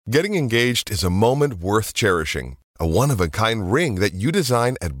Getting engaged is a moment worth cherishing. A one-of-a-kind ring that you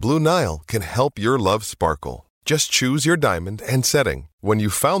design at Blue Nile can help your love sparkle. Just choose your diamond and setting. When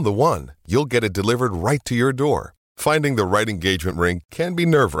you've found the one, you'll get it delivered right to your door. Finding the right engagement ring can be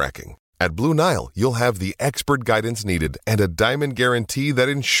nerve-wracking. At Blue Nile, you'll have the expert guidance needed and a diamond guarantee that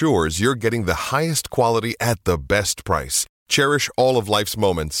ensures you're getting the highest quality at the best price. Cherish all of life's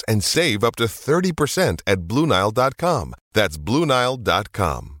moments and save up to 30% at BlueNile.com. That's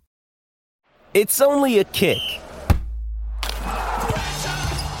BlueNile.com. It's only a kick,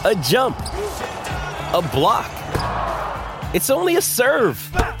 a jump, a block. It's only a serve.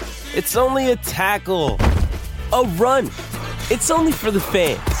 It's only a tackle, a run. It's only for the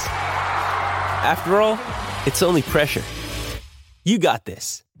fans. After all, it's only pressure. You got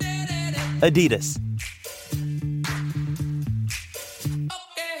this. Adidas.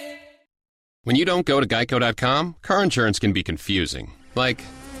 When you don't go to Geico.com, car insurance can be confusing. Like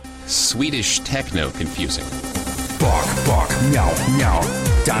Swedish techno confusing. Bark, bark, meow, meow.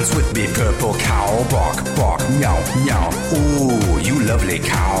 Dance with me, purple cow. Bark, bark, meow, meow. Ooh, you lovely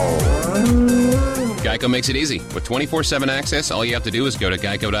cow. Geico makes it easy. With 24/7 access, all you have to do is go to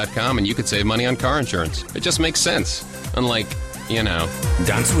Geico.com and you could save money on car insurance. It just makes sense. Unlike,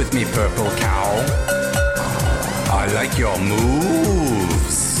 Dance with me, purple cow. I like your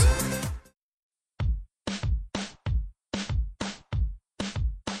moves.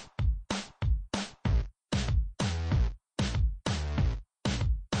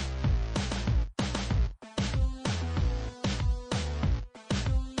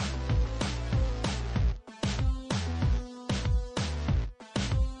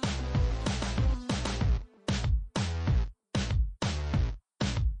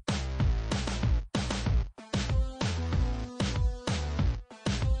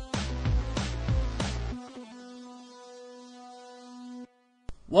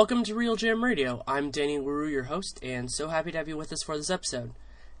 Welcome to Real Jam Radio. I'm Danny LaRue, your host, and so happy to have you with us for this episode.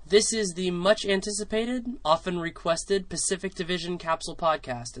 This is the much-anticipated, often requested Pacific Division Capsule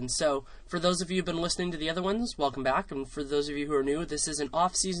Podcast, and so, for those of you who have been listening to the other ones, welcome back, and for those of you who are new, this is an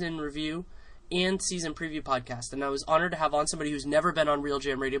off-season review and season preview podcast, and I was honored to have on somebody who's never been on Real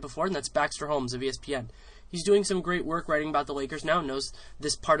Jam Radio before, and that's Baxter Holmes of ESPN. He's doing some great work writing about the Lakers now, knows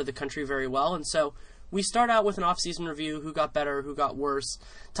this part of the country very well, and so we start out with an off-season review, who got better, who got worse,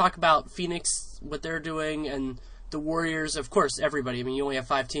 talk about Phoenix, what they're doing, and the Warriors, of course, everybody. I mean, you only have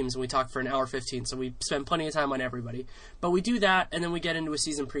 5 teams, and we talk for an hour 15, so we spend plenty of time on everybody. But we do that, and then we get into a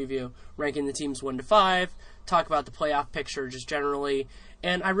season preview, ranking the teams 1 to 5, talk about the playoff picture just generally,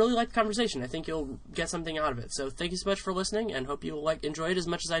 and I really like the conversation. I think you'll get something out of it. So thank you so much for listening, and hope you'll enjoy it as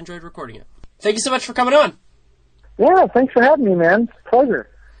much as I enjoyed recording it. Thank you so much for coming on. Yeah, thanks for having me, man. It's a pleasure.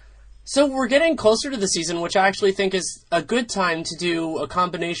 So we're getting closer to the season, which I actually think is a good time to do a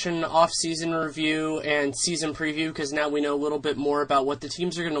combination off-season review and season preview, because now we know a little bit more about what the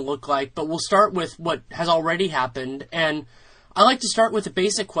teams are going to look like. But we'll start with what has already happened, and I like to start with a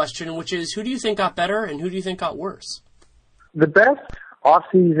basic question, which is, who do you think got better and who do you think got worse? The best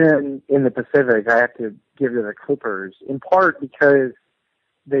off-season in the Pacific, I have to give to the Clippers, in part because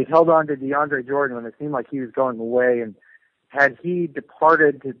they held on to DeAndre Jordan when it seemed like he was going away, and had he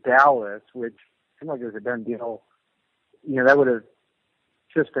departed to Dallas, which seemed like it was a done deal, that would have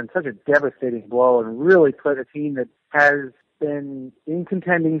just been such a devastating blow and really put a team that has been in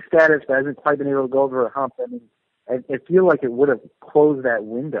contending status but hasn't quite been able to go over a hump. I mean, I feel like it would have closed that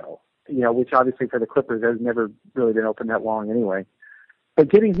window, which obviously for the Clippers has never really been open that long anyway. But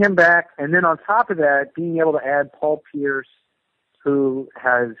getting him back, and then on top of that, being able to add Paul Pierce, who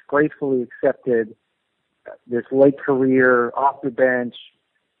has gracefully accepted this late career, off the bench,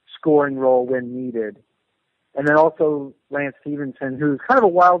 scoring role when needed. And then also Lance Stevenson, who's kind of a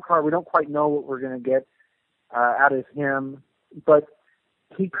wild card. We don't quite know what we're going to get out of him. But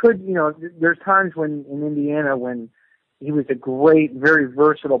he could, there's times when in Indiana when he was a great, very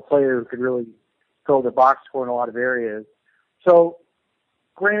versatile player who could really fill the box score in a lot of areas. So,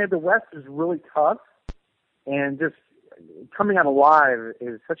 granted, the West is really tough, and just coming out alive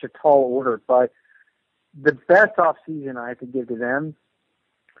is such a tall order, but the best offseason I could give to them.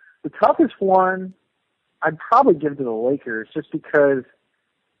 The toughest one, I'd probably give to the Lakers just because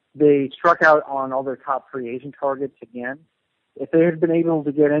they struck out on all their top free agent targets again. If they had been able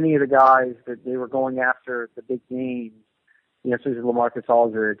to get any of the guys that they were going after, the big names, such as LaMarcus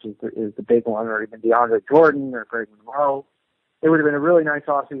Aldridge is the big one, or even DeAndre Jordan or Greg Monroe, it would have been a really nice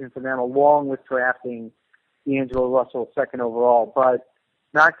offseason for them, along with drafting D'Angelo Russell second overall. But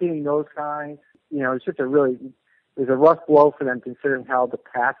not getting those guys, it's just it was a rough blow for them considering how the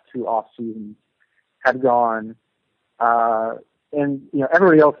past 2 off seasons had gone. and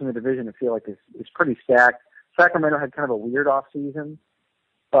everybody else in the division I feel like is pretty stacked. Sacramento had kind of a weird off season,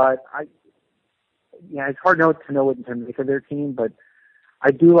 but it's hard to know what to make of their team, but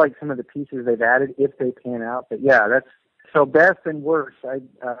I do like some of the pieces they've added if they pan out. But yeah, that's so best and worst.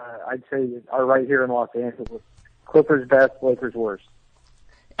 I'd say are right here in Los Angeles. Clippers best, Lakers worst.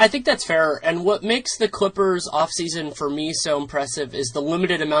 I think that's fair, and what makes the Clippers offseason for me so impressive is the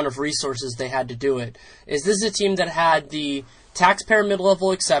limited amount of resources they had to do it. This is a team that had the taxpayer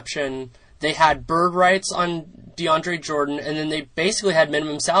mid-level exception, they had bird rights on DeAndre Jordan, and then they basically had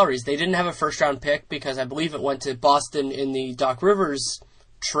minimum salaries. They didn't have a first-round pick because I believe it went to Boston in the Doc Rivers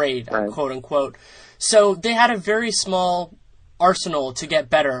trade, right, quote-unquote. So they had a very small arsenal to get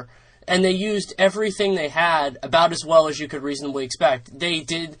better, and they used everything they had about as well as you could reasonably expect. They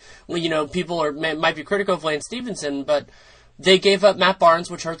did, people might be critical of Lance Stevenson, but they gave up Matt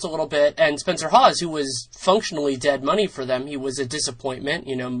Barnes, which hurts a little bit, and Spencer Hawes, who was functionally dead money for them. He was a disappointment.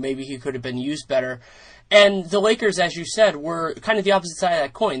 Maybe he could have been used better. And the Lakers, as you said, were kind of the opposite side of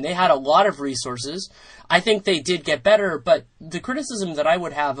that coin. They had a lot of resources. I think they did get better, but the criticism that I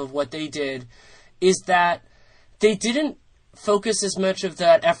would have of what they did is that they didn't focus as much of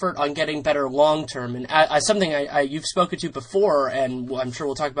that effort on getting better long term. And something you've spoken to before, and I'm sure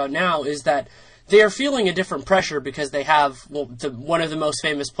we'll talk about now, is that they are feeling a different pressure because they have one of the most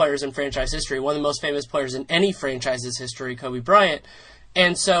famous players in franchise history, one of the most famous players in any franchise's history, Kobe Bryant.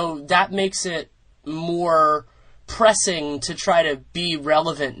 And so that makes it more pressing to try to be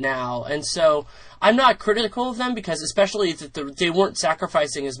relevant now. And so I'm not critical of them because especially that they weren't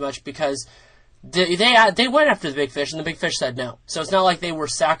sacrificing as much because they went after the big fish, and the big fish said no. So it's not like they were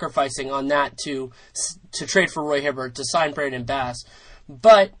sacrificing on that to trade for Roy Hibbert, to sign Brandon Bass.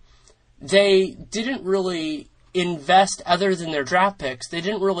 But they didn't really invest, other than their draft picks, they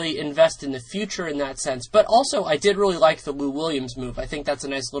didn't really invest in the future in that sense. But also, I did really like the Lou Williams move. I think that's a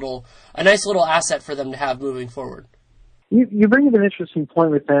nice little asset for them to have moving forward. You bring up an interesting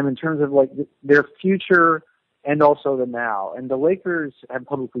point with them in terms of like their future and also the now. And the Lakers have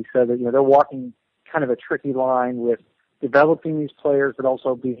publicly said that, they're walking kind of a tricky line with developing these players, but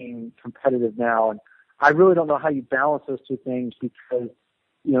also being competitive now. And I really don't know how you balance those two things because,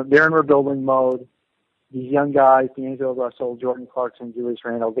 they're in rebuilding mode. These young guys, D'Angelo Russell, Jordan Clarkson, Julius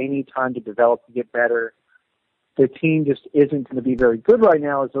Randle, they need time to develop, to get better. The team just isn't going to be very good right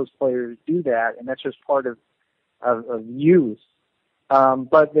now as those players do that, and that's just part of youth.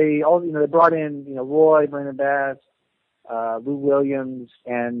 But they all, they brought in, Roy, Brandon Bass, Lou Williams,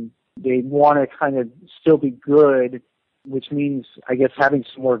 and they want to kind of still be good, which means, I guess, having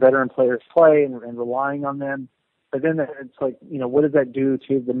some more veteran players play and relying on them. But then it's like, what does that do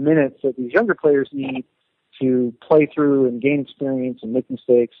to the minutes that these younger players need to play through and gain experience and make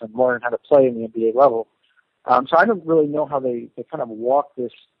mistakes and learn how to play in the NBA level? So I don't really know how they kind of walk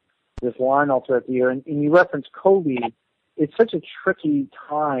this line all throughout the year. And you reference Kobe. It's such a tricky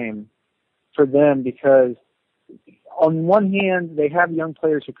time for them because on one hand, they have young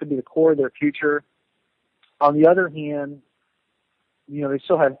players who could be the core of their future. On the other hand, they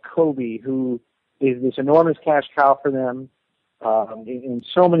still have Kobe, who is this enormous cash cow for them in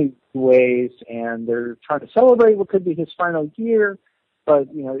so many ways, and they're trying to celebrate what could be his final year. But,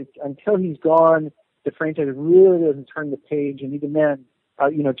 until he's gone, the franchise really doesn't turn the page, and even then,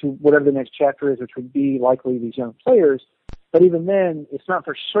 to whatever the next chapter is, which would be likely these young players. But even then, it's not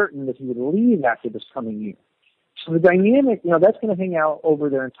for certain that he would leave after this coming year. So the dynamic, that's going to hang out over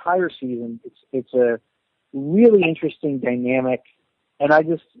their entire season. It's a really interesting dynamic. And I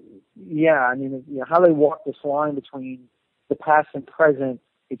just, how they walk this line between the past and present,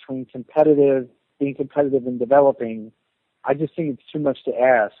 between being competitive and developing, I just think it's too much to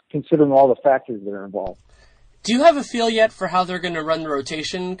ask, considering all the factors that are involved. Do you have a feel yet for how they're going to run the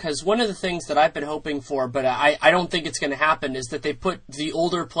rotation? Because one of the things that I've been hoping for, but I don't think it's going to happen, is that they put the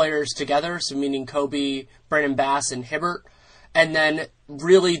older players together, so meaning Kobe, Brandon Bass, and Hibbert, and then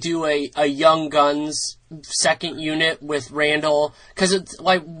really do a young guns second unit with Randle. Because it's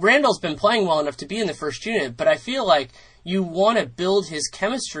like Randle's been playing well enough to be in the first unit, but I feel like you want to build his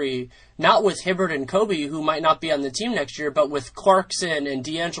chemistry, not with Hibbert and Kobe, who might not be on the team next year, but with Clarkson and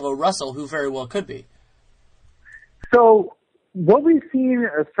D'Angelo Russell, who very well could be. So what we've seen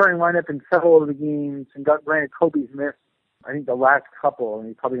a starting lineup in several of the games, and granted Kobe's missed, I think, the last couple, and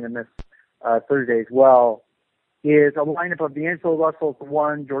he's probably going to miss Thursday as well, is a lineup of D'Angelo Russell at the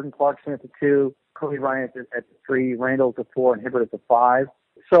 1, Jordan Clarkson at the 2, Kobe Bryant at the 3, Randle at the 4, and Hibbert at the 5.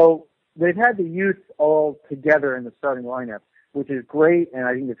 So they've had the youth all together in the starting lineup, which is great, and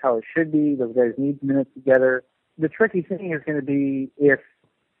I think that's how it should be. Those guys need minutes together. The tricky thing is going to be if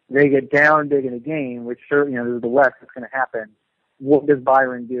they get down big in a game, which certainly, there's the West, it's going to happen. what does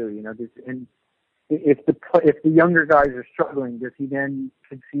Byron do? You know, and if the younger guys are struggling, does he then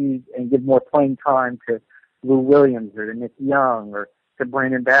concede and give more playing time to Lou Williams or to Nick Young or to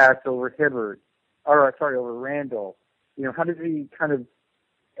Brandon Bass over Hibbert, over Randall? You know, how does he kind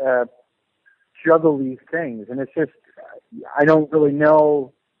of juggle these things? And it's just, I don't really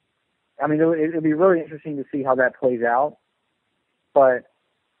know. I mean, it'll be really interesting to see how that plays out. But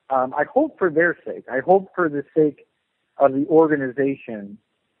I hope for their sake, I hope for the sake of the organization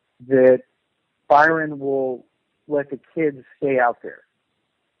that Byron will let the kids stay out there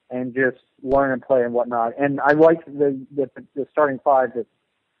and just learn and play and whatnot. And I like the starting five that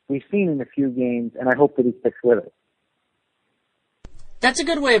we've seen in a few games, and I hope that he sticks with it. That's a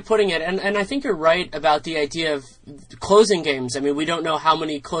good way of putting it, and I think you're right about the idea of closing games. I mean, we don't know how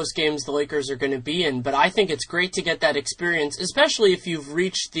many close games the Lakers are going to be in, but I think it's great to get that experience, especially if you've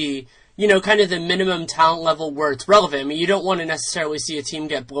reached the, you know, kind of the minimum talent level where it's relevant. I mean, you don't want to necessarily see a team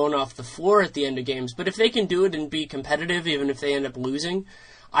get blown off the floor at the end of games, but if they can do it and be competitive, even if they end up losing,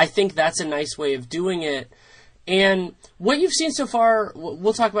 I think that's a nice way of doing it. And what you've seen so far,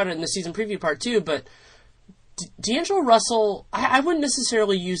 we'll talk about it in the season preview part too, but D'Angelo Russell, I wouldn't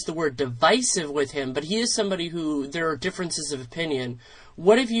necessarily use the word divisive with him, but he is somebody who there are differences of opinion.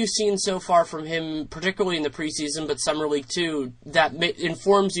 What have you seen so far from him, particularly in the preseason, but Summer League too, that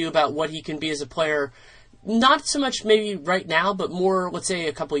informs you about what he can be as a player, not so much maybe right now, but more, let's say,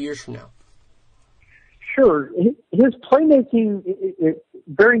 a couple of years from now? Sure. His playmaking is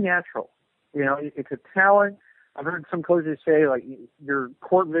very natural. You know, it's a talent. I've heard some coaches say, like, your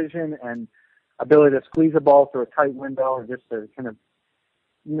court vision and ability to squeeze the ball through a tight window or just to kind of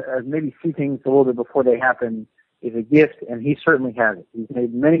maybe see things a little bit before they happen is a gift, and he certainly has it. He's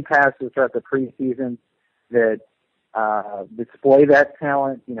made many passes throughout the preseason that display that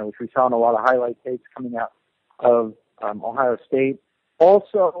talent, you know, which we saw in a lot of highlight tapes coming out of Ohio State.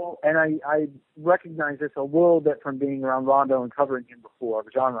 Also, and I recognize this a little bit from being around Rondo and covering him before,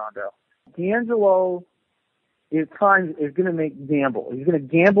 John Rondo. D'Angelo at times is going to make gamble. He's going to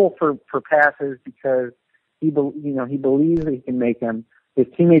gamble for passes because he believes that he can make them. His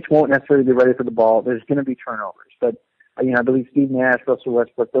teammates won't necessarily be ready for the ball. There's going to be turnovers, but I believe Steve Nash, Russell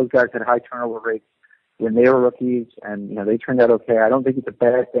Westbrook, those guys had high turnover rates when they were rookies, and they turned out okay. I don't think it's a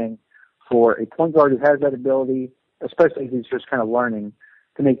bad thing for a point guard who has that ability, especially if he's just kind of learning,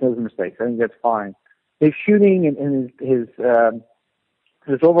 to make those mistakes. I think that's fine. His shooting and his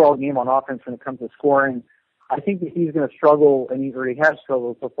overall game on offense when it comes to scoring, I think that he's going to struggle, and he already has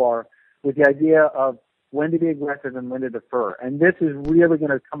struggled so far, with the idea of when to be aggressive and when to defer. And this is really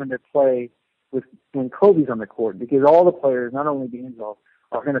going to come into play when Kobe's on the court, because all the players, not only D'Angelo,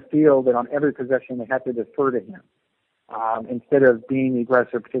 are going to feel that on every possession they have to defer to him instead of being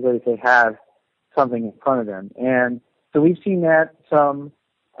aggressive, particularly if they have something in front of them. And so we've seen that some.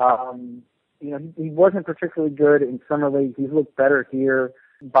 He wasn't particularly good in Summer League. He's looked better here.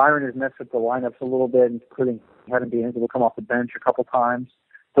 Byron has messed up the lineups a little bit, including having D'Angelo come off the bench a couple times.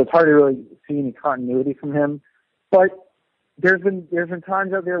 So it's hard to really see any continuity from him. But there's been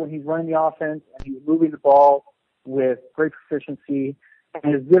times out there when he's running the offense and he's moving the ball with great proficiency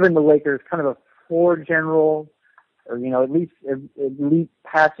and has given the Lakers kind of a floor general, or at least elite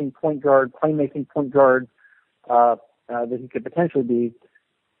passing point guard, playmaking point guard that he could potentially be.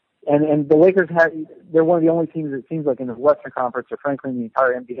 And the Lakers they're one of the only teams, it seems like, in the Western Conference, or frankly in the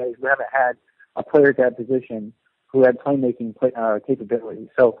entire NBA, who haven't had a player at that position who had playmaking capability.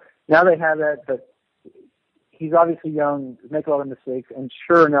 So now they have that, but he's obviously young, make a lot of mistakes, and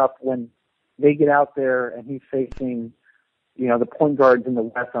sure enough, when they get out there and he's facing, the point guards in the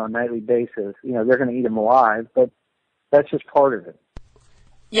West on a nightly basis, they're going to eat him alive, but that's just part of it.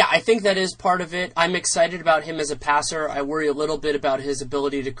 Yeah, I think that is part of it. I'm excited about him as a passer. I worry a little bit about his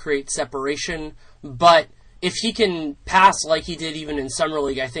ability to create separation, but if he can pass like he did even in Summer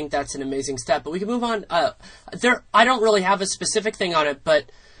League, I think that's an amazing step. But we can move on. I don't really have a specific thing on it,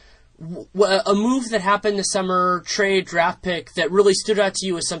 but a move that happened this summer, trade, draft pick, that really stood out to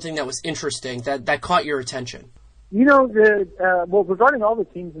you as something that was interesting, that caught your attention. Regarding all the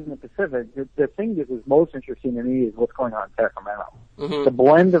teams in the Pacific, the thing that was most interesting to me is what's going on in Sacramento. Mm-hmm. The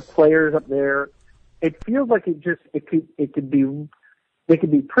blend of players up there, it feels like they could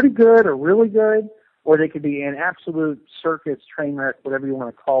be pretty good or really good, or they could be an absolute circus, train wreck, whatever you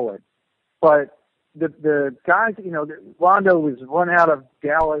want to call it. But the guys, Rondo was run out of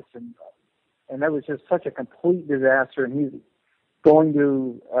Dallas, and that was just such a complete disaster, and he's going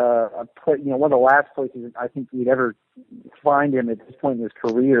to one of the last places I think we'd ever find him at this point in his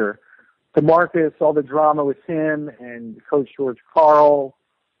career. DeMarcus, all the drama with him and Coach George Karl,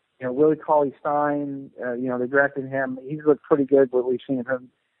 Willie Cauley-Stein, they drafted him. He's looked pretty good, what we've seen of him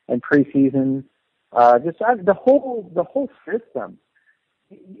in preseason. The whole system.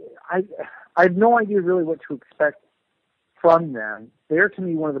 I have no idea really what to expect from them. They're, to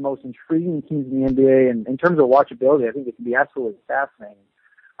me, one of the most intriguing teams in the NBA, and in terms of watchability, I think it can be absolutely fascinating.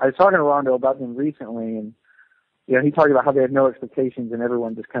 I was talking to Rondo about them recently, and he talked about how they have no expectations, and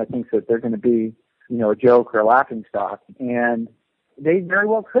everyone just kind of thinks that they're going to be, a joke or a laughing stock, and they very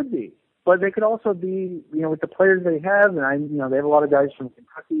well could be. But they could also be, with the players they have, and they have a lot of guys from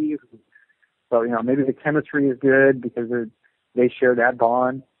Kentucky, so maybe the chemistry is good because they share that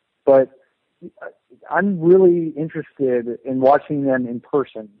bond. But I'm really interested in watching them in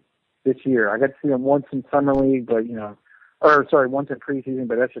person this year. I got to see them once in summer league, but once in preseason,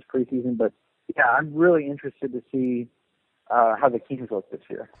 but that's just preseason. But yeah, I'm really interested to see how the teams look this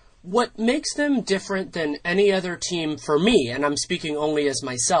year. What makes them different than any other team for me, and I'm speaking only as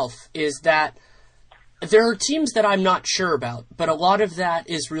myself, is that there are teams that I'm not sure about, but a lot of that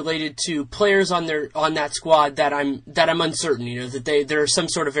is related to players on that squad that I'm uncertain, that there's some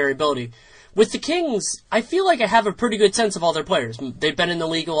sort of variability. With the Kings, I feel like I have a pretty good sense of all their players. They've been in the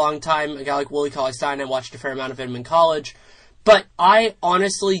league a long time. A guy like Willie Cauley-Stein, I watched a fair amount of him in college. But I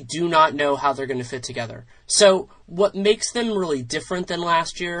honestly do not know how they're going to fit together. So what makes them really different than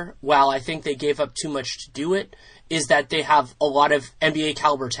last year, while I think they gave up too much to do it, is that they have a lot of NBA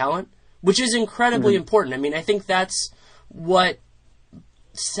caliber talent, which is incredibly important. I mean, I think that's not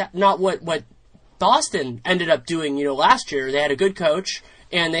what Boston ended up doing, last year. They had a good coach,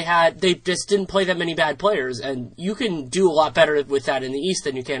 and they just didn't play that many bad players, and you can do a lot better with that in the East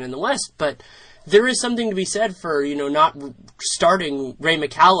than you can in the West, but there is something to be said for, not starting Ray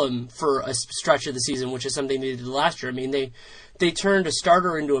McCallum for a stretch of the season, which is something they did last year. I mean, they turned a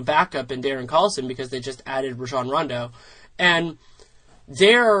starter into a backup in Darren Collison because they just added Rajon Rondo, and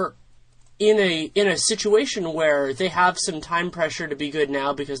they're in a situation where they have some time pressure to be good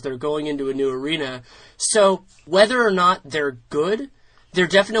now because they're going into a new arena. So whether or not they're good, they're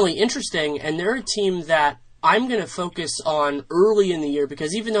definitely interesting, and they're a team that I'm going to focus on early in the year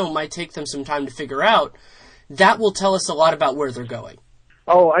because even though it might take them some time to figure out, that will tell us a lot about where they're going.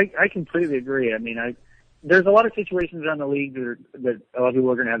 Oh, I completely agree. I mean, there's a lot of situations around the league that a lot of people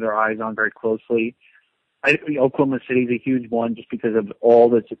are going to have their eyes on very closely. I think Oklahoma City is a huge one just because of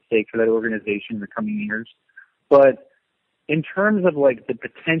all that's at stake for that organization in the coming years. But in terms of like the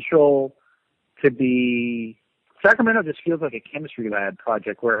potential to be, Sacramento just feels like a chemistry lab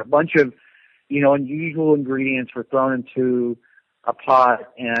project where a bunch of unusual ingredients were thrown into a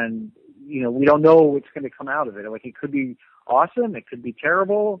pot, and we don't know what's going to come out of it. Like, it could be awesome, it could be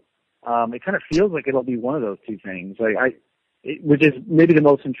terrible. It kind of feels like it'll be one of those two things. Which is maybe the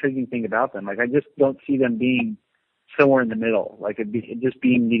most intriguing thing about them. Like, I just don't see them being somewhere in the middle, like just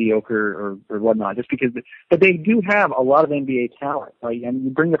being mediocre or whatnot. Just because, but they do have a lot of NBA talent, right? And you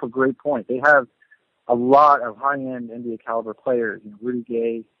bring up a great point. They have a lot of high-end NBA caliber players. Rudy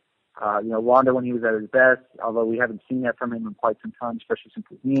Gay. Rondo when he was at his best, although we haven't seen that from him in quite some time, especially since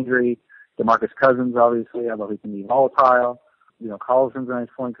his knee injury. DeMarcus Cousins, obviously, although he can be volatile. Collison's a nice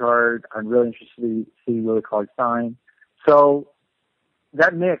point guard. I'm really interested to see Willie Cauley-Stein. So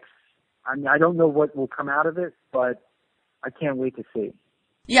that mix, I mean, I don't know what will come out of it, but I can't wait to see.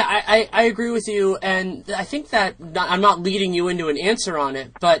 Yeah, I agree with you, and I think that I'm not leading you into an answer on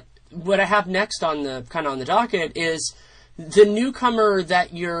it, but what I have next on the docket is the newcomer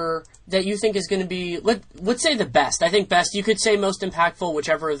that you think is going to be, let's say the best. I think best, you could say most impactful,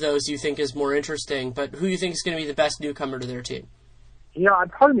 whichever of those you think is more interesting, but who you think is going to be the best newcomer to their team?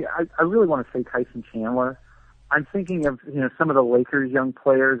 I really want to say Tyson Chandler. I'm thinking of, some of the Lakers' young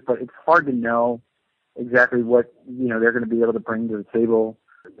players, but it's hard to know exactly what, they're going to be able to bring to the table.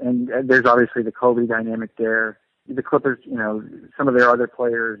 And there's obviously the Kobe dynamic there. The Clippers, some of their other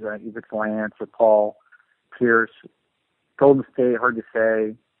players, either Lance or Paul Pierce. Golden State, hard to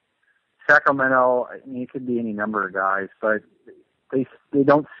say. Sacramento, I mean, it could be any number of guys, but they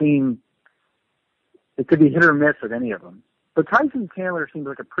don't seem, it could be hit or miss with any of them. But Tyson Chandler seems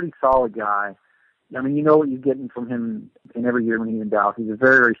like a pretty solid guy. I mean, you know what you're getting from him in every year when he's in Dallas. He's a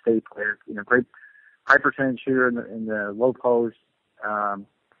very, very steady player. Great high percentage shooter in the low post.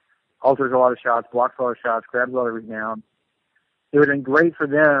 Alters a lot of shots, blocks a lot of shots, grabs a lot of rebounds. It would have been great for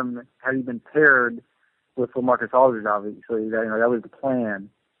them had he been paired with LaMarcus Aldridge, obviously. That was the plan.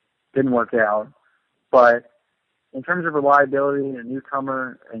 Didn't work out. But in terms of reliability and a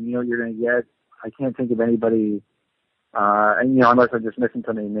newcomer and you're going to get, I can't think of anybody, unless I'm just missing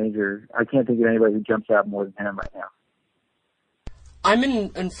something major, I can't think of anybody who jumps out more than him right now. I'm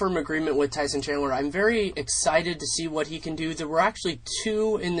in firm agreement with Tyson Chandler. I'm very excited to see what he can do. There were actually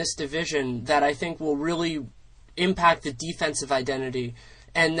two in this division that I think will really impact the defensive identity,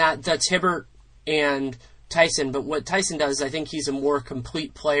 and that's Hibbert and Tyson. But what Tyson does, I think he's a more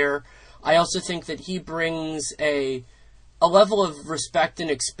complete player. I also think that he brings a level of respect and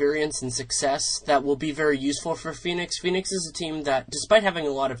experience and success that will be very useful for Phoenix. Phoenix is a team that, despite having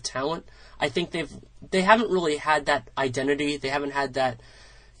a lot of talent, I think they haven't really had that identity. They haven't had that,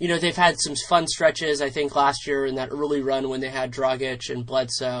 they've had some fun stretches, I think, last year in that early run when they had Dragic and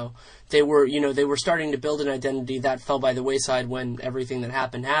Bledsoe. They were starting to build an identity that fell by the wayside when everything that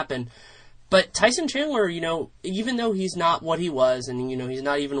happened. But Tyson Chandler, even though he's not what he was, and, he's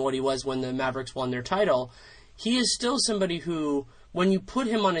not even what he was when the Mavericks won their title, he is still somebody who, when you put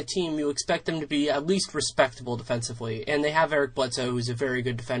him on a team, you expect them to be at least respectable defensively. And they have Eric Bledsoe, who's a very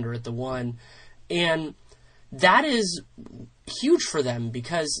good defender at the one. And that is huge for them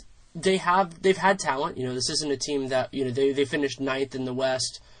because they've had talent. This isn't a team that, they finished ninth in the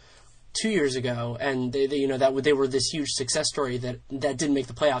West 2 years ago, and they were this huge success story that didn't make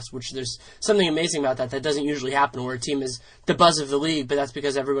the playoffs, which there's something amazing about that doesn't usually happen, where a team is the buzz of the league, but that's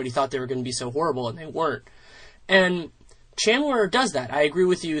because everybody thought they were going to be so horrible, and they weren't. And Chandler does that. I agree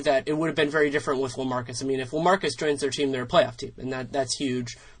with you that it would have been very different with LaMarcus. I mean, if LaMarcus joins their team, they're a playoff team, and that's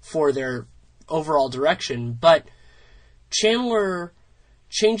huge for their overall direction. But Chandler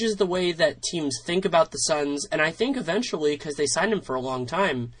changes the way that teams think about the Suns, and I think eventually, because they signed him for a long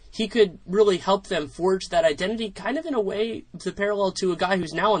time, he could really help them forge that identity, kind of in a way, the parallel to a guy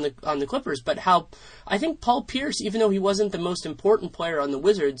who's now on the Clippers. But how I think Paul Pierce, even though he wasn't the most important player on the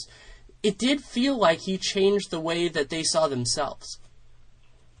Wizards, it did feel like he changed the way that they saw themselves.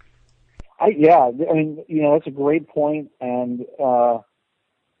 That's a great point, and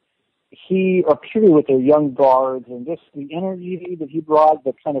particularly with their young guards and just the energy that he brought,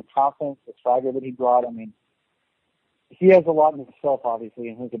 the kind of confidence, the swagger that he brought. I mean, he has a lot in himself, obviously,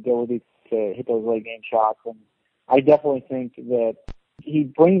 and his ability to hit those late game shots. And I definitely think that he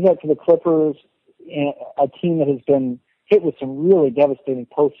brings that to the Clippers, a team that has been hit with some really devastating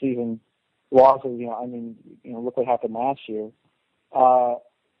postseason losses. Look what happened last year.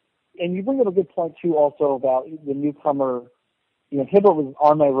 And you bring up a good point, too, also about the newcomer. Hibbert was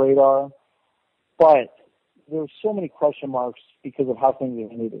on my radar, but there's so many question marks because of how things are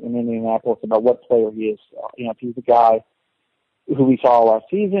in Indianapolis about what player he is. If he's the guy who we saw last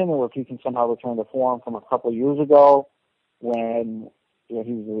season, or if he can somehow return to form from a couple of years ago when he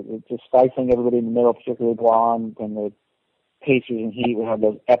was just stifling everybody in the middle, particularly Blonde, when the Pacers and Heat would have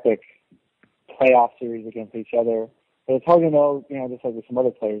those epic playoff series against each other. But it's hard to know, just like with some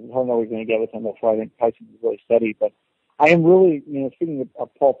other players, it's hard to know what you're going to get with him. That's why I think Tyson is really steady. But I am really, speaking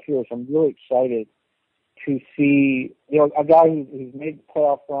of Paul Pierce, I'm really excited to see, a guy who's made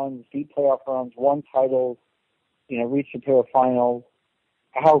playoff runs, deep playoff runs, won titles, reached a pair of finals,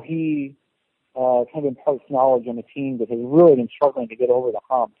 how he kind of imparts knowledge on a team that has really been struggling to get over the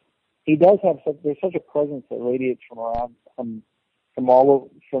hump. He does have there's such a presence that radiates from him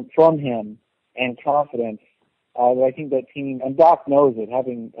and confidence that I think that team, and Doc knows it,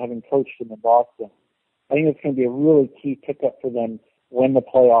 having coached him in Boston. I think it's going to be a really key pickup for them when the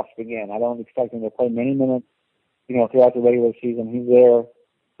playoffs begin. I don't expect him to play many minutes, throughout the regular season. He's there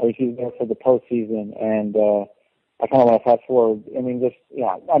for the postseason, and I kind of want to fast forward.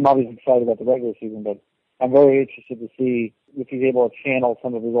 I'm obviously excited about the regular season, but I'm very interested to see if he's able to channel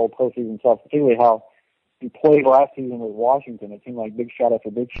some of his old postseason stuff, particularly how he played last season with Washington. It seemed like big shot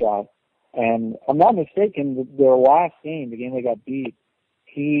after big shot. And if I'm not mistaken, their last game, the game they got beat,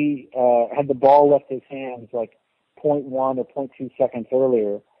 he had the ball left his hands like 0.1 or 0.2 seconds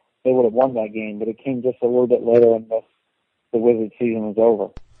earlier. They would have won that game, but it came just a little bit later, and the Wizards season was over.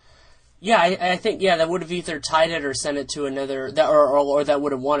 Yeah, I think that would have either tied it or sent it to another, or that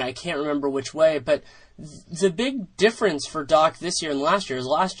would have won. I can't remember which way, but the big difference for Doc this year and last year is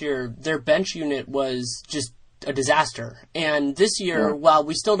last year their bench unit was just a disaster, and this year, while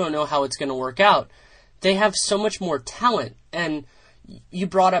we still don't know how it's going to work out, they have so much more talent. And you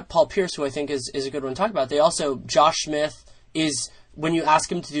brought up Paul Pierce, who I think is a good one to talk about. They also, Josh Smith is, when you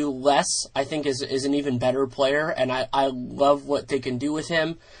ask him to do less, I think is an even better player, and I love what they can do with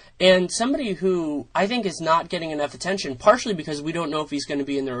him. And somebody who I think is not getting enough attention, partially because we don't know if he's going to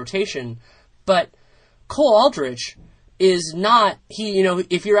be in the rotation, but Cole Aldrich is not,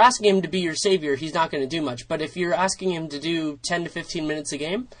 if you're asking him to be your savior, he's not going to do much. But if you're asking him to do 10 to 15 minutes a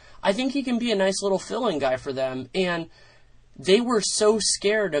game, I think he can be a nice little fill-in guy for them. And they were so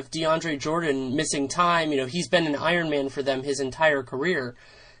scared of DeAndre Jordan missing time. He's been an Iron Man for them his entire career,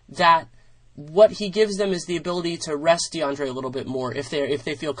 that what he gives them is the ability to rest DeAndre a little bit more if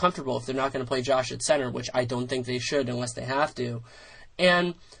they feel comfortable, if they're not going to play Josh at center, which I don't think they should unless they have to.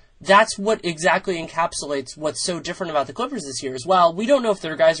 And that's what exactly encapsulates what's so different about the Clippers this year. Is while we don't know if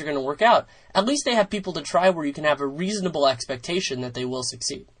their guys are going to work out, at least they have people to try where you can have a reasonable expectation that they will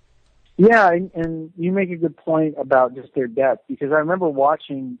succeed. Yeah, and you make a good point about just their depth, because I remember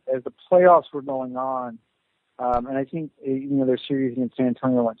watching as the playoffs were going on, and I think their series against San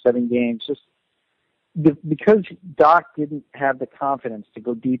Antonio went 7 games. Just because Doc didn't have the confidence to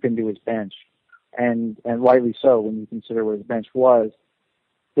go deep into his bench, and rightly so when you consider where his bench was,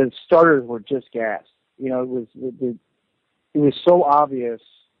 the starters were just gassed. It was so obvious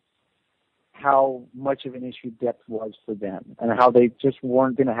how much of an issue depth was for them, and how they just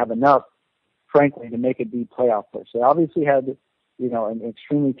weren't going to have enough, frankly, to make a deep playoff push. They obviously had an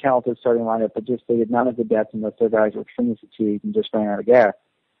extremely talented starting lineup, but just they did not have the depth unless their guys were extremely fatigued and just ran out of gas.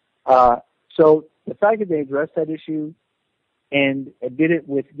 So the fact that they addressed that issue and did it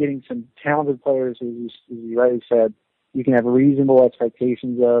with getting some talented players, as you rightly said, you can have reasonable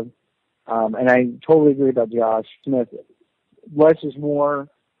expectations of. And I totally agree about Josh Smith. Less is more,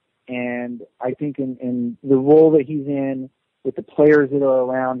 and I think in the role that he's in, with the players that are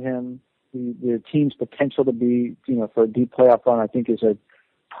around him, the team's potential to be, for a deep playoff run, I think is a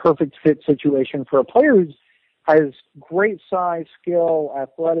perfect fit situation for a player who has great size, skill,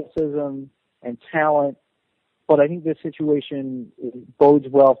 athleticism, and talent. But I think this situation bodes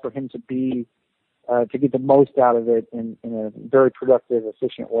well for him to be, to get the most out of it in a very productive,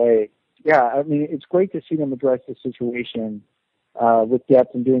 efficient way. Yeah, I mean, it's great to see them address the situation with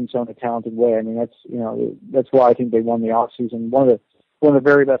depth and doing so in a talented way. I mean, that's why I think they won the offseason. One of the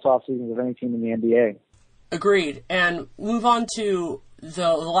very best off seasons of any team in the NBA. Agreed. And move on to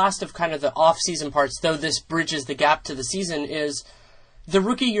the last of kind of the off-season parts, though this bridges the gap to the season, is the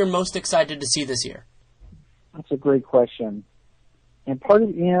rookie you're most excited to see this year. That's a great question. And part of,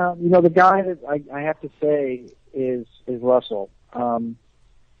 the guy that I have to say is Russell.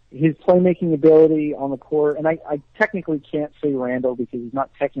 His playmaking ability on the court, and I technically can't say Randall because he's not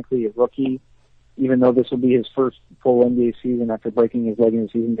technically a rookie, even though this will be his first full NBA season after breaking his leg in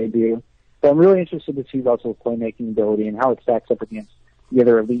his season debut. But I'm really interested to see Russell's playmaking ability and how it stacks up against the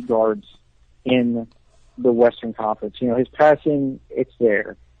other elite guards in the Western Conference. His passing, it's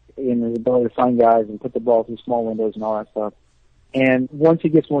there, and his ability to find guys and put the ball through small windows and all that stuff. And once he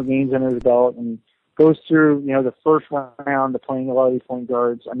gets more games under his belt and goes through, the first round of playing a lot of these point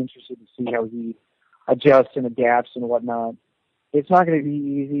guards, I'm interested to see how he adjusts and adapts and whatnot. It's not going to be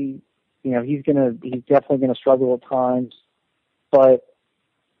easy. He's definitely going to struggle at times, but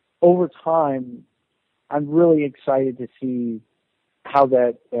over time, I'm really excited to see how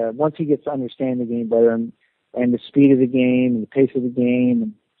that, once he gets to understand the game better and the speed of the game and the pace of the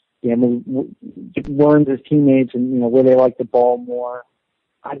game, and learns his teammates and, where they like the ball more,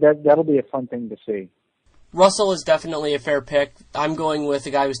 that'll be a fun thing to see. Russell is definitely a fair pick. I'm going with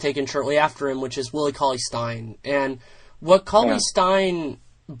the guy who was taken shortly after him, which is Willie Cauley-Stein. And what Cauley-Stein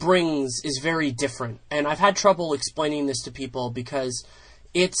brings is very different. And I've had trouble explaining this to people because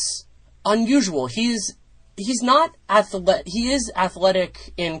it's unusual. He's not athletic. He is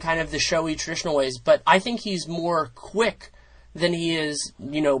athletic in kind of the showy traditional ways, but I think he's more quick than he is,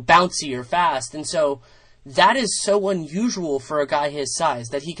 bouncy or fast. And so that is so unusual for a guy his size,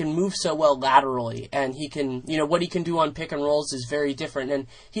 that he can move so well laterally, and he can, what he can do on pick and rolls is very different, and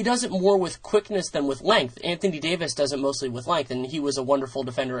he does it more with quickness than with length. Anthony Davis does it mostly with length, and he was a wonderful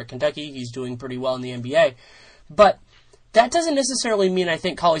defender at Kentucky. He's doing pretty well in the NBA. But that doesn't necessarily mean I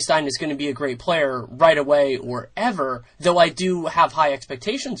think Cauley-Stein is going to be a great player right away or ever, though I do have high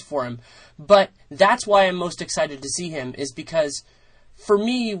expectations for him. But that's why I'm most excited to see him, is because for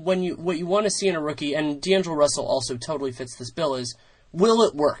me, what you want to see in a rookie, and D'Angelo Russell also totally fits this bill, is will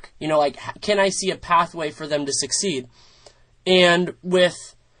it work? Can I see a pathway for them to succeed? And with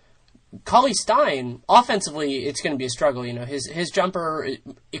Cauley-Stein, offensively, it's going to be a struggle. His jumper,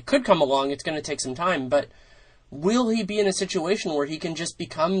 it could come along. It's going to take some time, but will he be in a situation where he can just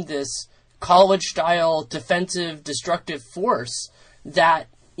become this college-style defensive, destructive force that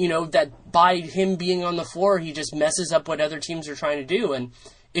by him being on the floor, he just messes up what other teams are trying to do? And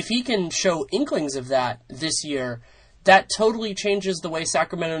if he can show inklings of that this year, that totally changes the way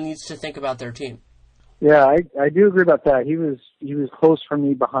Sacramento needs to think about their team. Yeah, I do agree about that. He was close for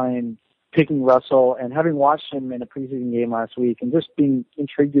me behind picking Russell, and having watched him in a preseason game last week and just being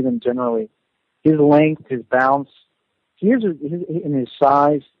intrigued with him generally, his length, his bounce, and his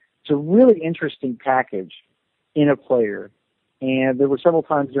size, it's a really interesting package in a player. And there were several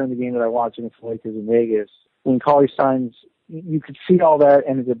times during the game that I watched against the Lakers in Vegas when Cauley-Stein's you could see all that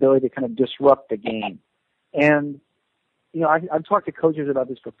and his ability to kind of disrupt the game. And, I've talked to coaches about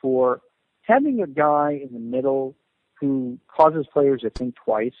this before. Having a guy in the middle who causes players to think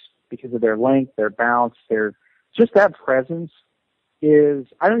twice because of their length, their bounce, just that presence is,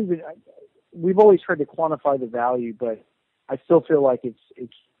 we've always tried to quantify the value, but I still feel like it's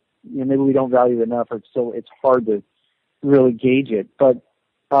maybe we don't value it enough, or it's hard to really gauge it. But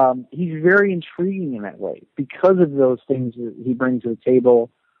he's very intriguing in that way because of those things that he brings to the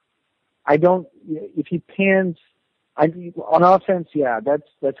table. If he pans on offense,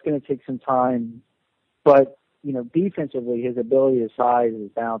 that's going to take some time. But defensively, his ability, his size, his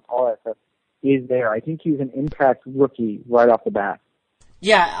bounce, all that stuff is there. I think he's an impact rookie right off the bat.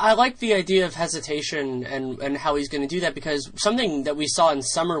 Yeah, I like the idea of hesitation and how he's going to do that, because something that we saw in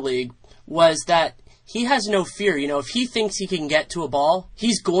Summer League was that he has no fear. If he thinks he can get to a ball,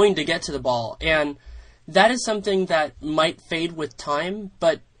 he's going to get to the ball. And that is something that might fade with time,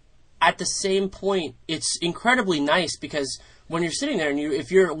 but at the same point, it's incredibly nice, because when you're sitting there and if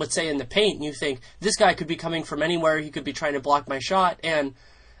you're, let's say, in the paint and you think, this guy could be coming from anywhere, he could be trying to block my shot. And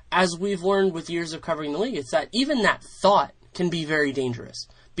as we've learned with years of covering the league, it's that even that thought can be very dangerous,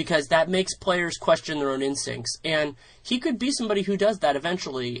 because that makes players question their own instincts. And he could be somebody who does that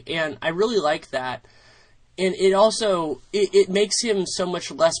eventually. And I really like that. And it also, it makes him so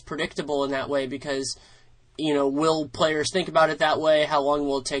much less predictable in that way, because, will players think about it that way? How long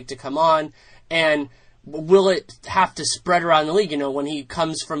will it take to come on? And will it have to spread around the league, when he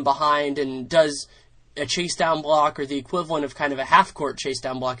comes from behind and does a chase down block, or the equivalent of kind of a half court chase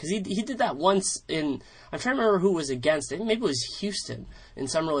down block? Because he did that once I'm trying to remember who it was against. I think maybe it was Houston in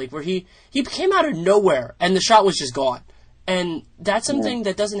Summer League, where he came out of nowhere and the shot was just gone. And that's something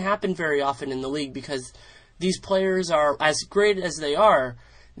that doesn't happen very often in the league, because these players are, as great as they are,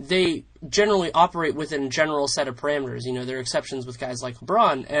 they generally operate within a general set of parameters. There are exceptions with guys like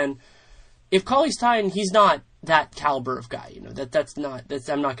LeBron. And if Cauley-Stein, he's not that caliber of guy.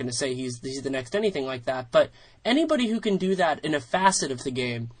 I'm not going to say he's the next anything like that. But anybody who can do that in a facet of the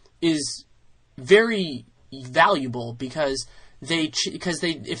game is very valuable, because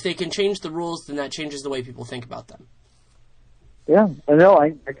if they can change the rules, then that changes the way people think about them. Yeah, I know.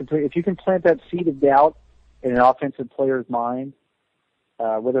 I completely. If you can plant that seed of doubt in an offensive player's mind,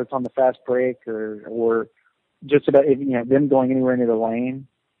 whether it's on the fast break or just about them going anywhere into the lane,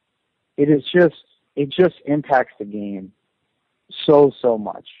 it just impacts the game so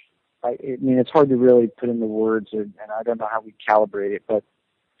much. It's hard to really put into words, and I don't know how we calibrate it, but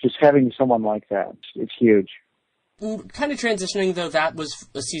just having someone like that, it's huge. Kind of transitioning, though, that was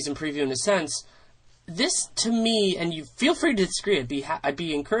a season preview in a sense. This, to me, and you feel free to disagree, I'd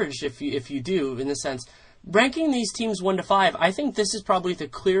be encouraged if you do, in the sense, ranking these teams 1 to 5, I think this is probably the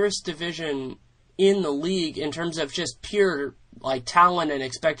clearest division in the league in terms of just pure talent and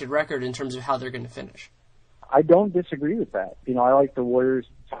expected record in terms of how they're going to finish. I don't disagree with that. I like the Warriors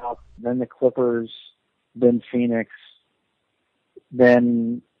top, then the Clippers, then Phoenix,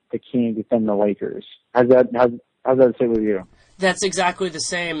 then the Kings, then the Lakers. How's that sit with you? That's exactly the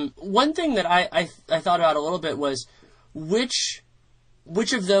same. One thing that I thought about a little bit was which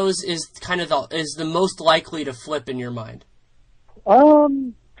of those is is the most likely to flip in your mind?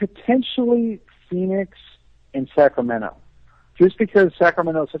 Potentially Phoenix and Sacramento. Just because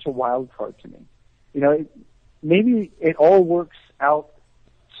Sacramento is such a wild card to me. Maybe it all works out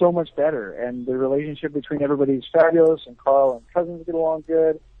so much better, and the relationship between everybody's fabulous, and Carl and Cousins get along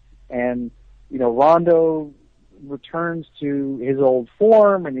good, and Rondo returns to his old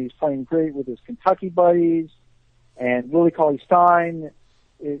form, and he's playing great with his Kentucky buddies, and Willie Cauley-Stein,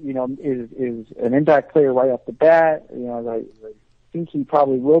 is an impact player right off the bat. I think he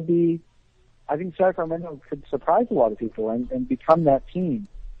probably will be. I think Sacramento could surprise a lot of people and become that team,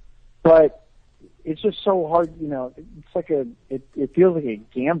 but it's just so hard. It's like it feels like a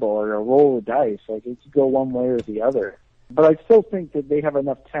gamble or a roll of dice. Like it could go one way or the other. But I still think that they have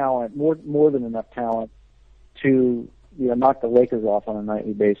enough talent, more than enough talent, to knock the Lakers off on a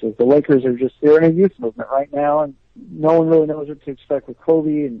nightly basis. The Lakers they're in a youth movement right now, and no one really knows what to expect with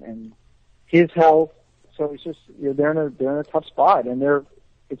Kobe and his health. So it's just they're in a tough spot, and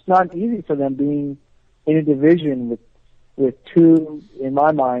it's not easy for them being in a division with two, in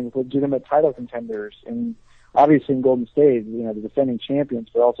my mind, legitimate title contenders, and obviously in Golden State, the defending champions,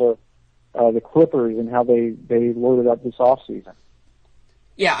 but also the Clippers and how they loaded up this offseason.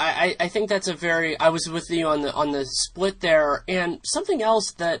 Yeah, I think that's I was with you on the split there, and something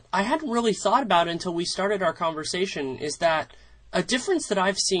else that I hadn't really thought about until we started our conversation is that a difference that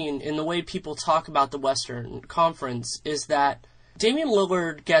I've seen in the way people talk about the Western Conference is that Damian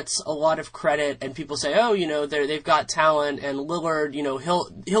Lillard gets a lot of credit, and people say, oh, they've got talent, and Lillard,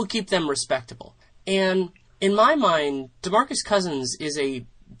 he'll keep them respectable. And in my mind, DeMarcus Cousins is a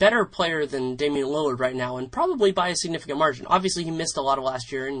better player than Damian Lillard right now, and probably by a significant margin. Obviously, he missed a lot of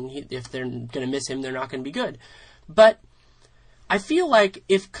last year, and if they're going to miss him, they're not going to be good. But I feel like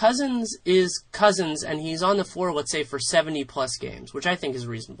if Cousins is Cousins and he's on the floor, let's say, for 70-plus games, which I think is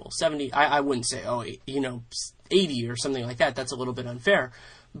reasonable. 70, I wouldn't say, 80 or something like that. That's a little bit unfair.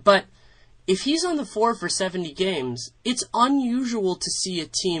 But if he's on the floor for 70 games, it's unusual to see a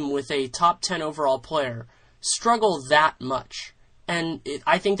team with a top 10 overall player struggle that much. And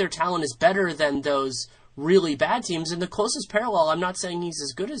I think their talent is better than those really bad teams. And the closest parallel, I'm not saying he's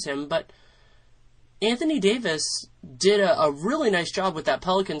as good as him, but Anthony Davis did a really nice job with that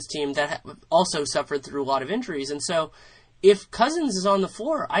Pelicans team that also suffered through a lot of injuries. And so if Cousins is on the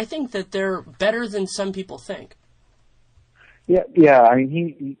floor, I think that they're better than some people think. Yeah. I mean,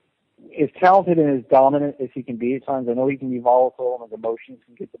 he as talented and as dominant as he can be at times. I know he can be volatile and his emotions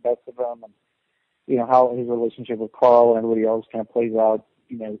can get the best of him. And how his relationship with Carl and everybody else kind of plays out,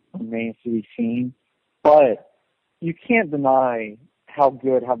 remains to be seen. But you can't deny how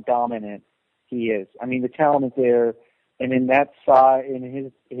good, how dominant he is. I mean, the talent is there, and in that size,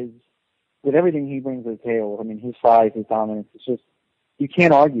 in his with everything he brings to the table, I mean, his size, his dominance, it's just, you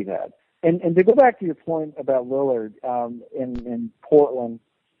can't argue that. And to go back to your point about Lillard in Portland,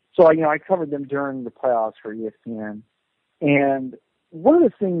 so I covered them during the playoffs for ESPN, and one of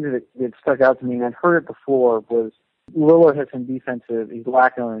the things that stuck out to me, and I'd heard it before, was Lillard has he's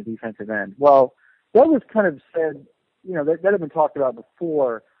lacking on the defensive end. Well, that was kind of said, that had been talked about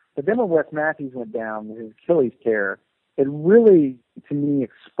before, but then when Wes Matthews went down with his Achilles tear, it really, to me,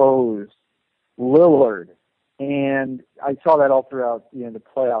 exposed Lillard. And I saw that all throughout, the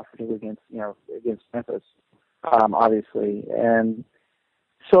playoffs, particularly against Memphis, obviously. And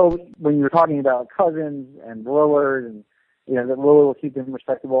so when you were talking about Cousins and Lillard and that Lillard will keep them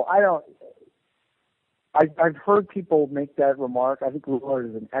respectable. I've heard people make that remark. I think Lillard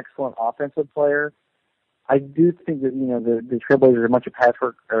is an excellent offensive player. I do think that, the Trailblazers are much of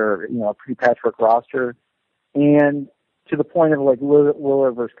patchwork, or, a pretty patchwork roster. And to the point of like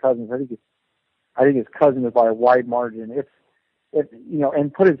Lillard versus Cousins, I think his Cousins is by a wide margin. If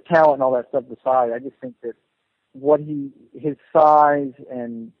and put his talent and all that stuff aside, I just think that his size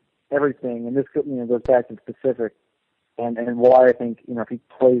and everything, and this goes back to specific, and why I think, if he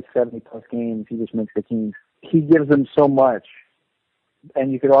plays 70-plus games, he just makes the team. He gives them so much.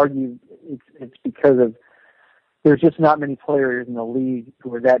 And you could argue it's because of there's just not many players in the league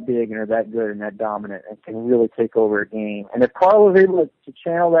who are that big and are that good and that dominant and can really take over a game. And if Carl is able to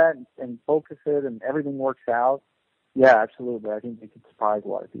channel that and focus it and everything works out, yeah, absolutely. I think they could surprise a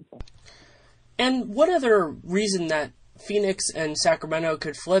lot of people. And one other reason that Phoenix and Sacramento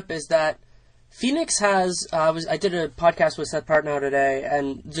could flip is that Phoenix has, I did a podcast with Seth Partnow today,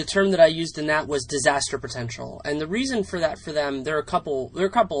 and the term that I used in that was disaster potential. And the reason for that for them, there are a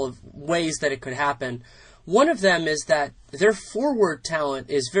couple of ways that it could happen. One of them is that their forward talent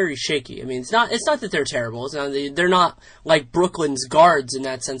is very shaky. I mean, it's not that they're terrible. They're not like Brooklyn's guards in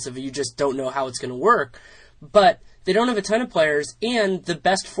that sense of you just don't know how it's going to work. But they don't have a ton of players, and the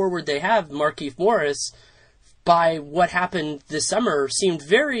best forward they have, Markieff Morris, by what happened this summer, seemed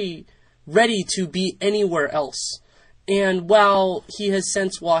very ready to be anywhere else. And while he has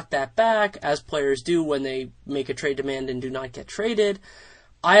since walked that back, as players do when they make a trade demand and do not get traded,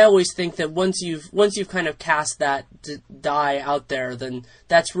 I always think that once you've kind of cast that die out there, then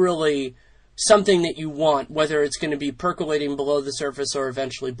that's really something that you want, whether it's going to be percolating below the surface or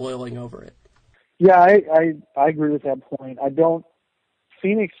eventually boiling over it. Yeah, I agree with that point.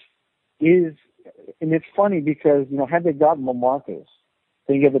 Phoenix is, and it's funny because, had they gotten LaMarcus,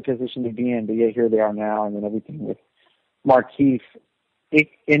 they get the position to be in, but yet here they are now, and then everything with Markieff,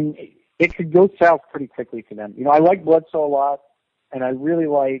 it could go south pretty quickly for them. I like Bledsoe a lot, and I really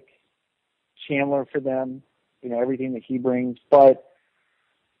like Chandler for them, everything that he brings, but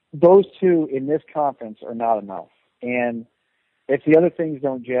those two in this conference are not enough. And if the other things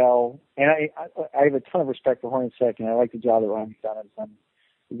don't gel, and I have a ton of respect for Hornacek, and I like the job that Ryan McDonough has done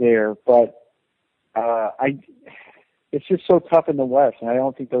there, but it's just so tough in the West, and I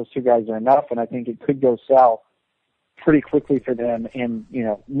don't think those two guys are enough, and I think it could go south pretty quickly for them, and,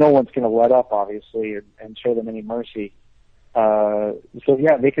 no one's going to let up, obviously, and show them any mercy. So,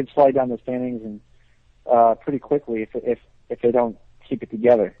 yeah, they could slide down the standings and pretty quickly if they don't keep it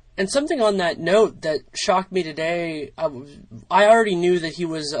together. And something on that note that shocked me today, I already knew that he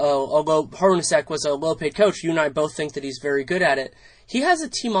was Hornacek was a low-paid coach. You and I both think that he's very good at it. He has a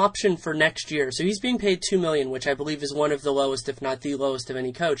team option for next year, so he's being paid $2 million, which I believe is one of the lowest, if not the lowest, of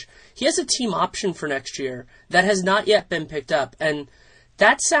any coach. He has a team option for next year that has not yet been picked up, and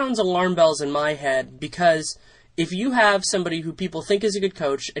that sounds alarm bells in my head, because if you have somebody who people think is a good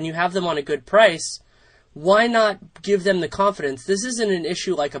coach and you have them on a good price, why not give them the confidence? This isn't an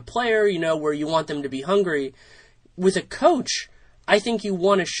issue like a player, where you want them to be hungry. With a coach, I think you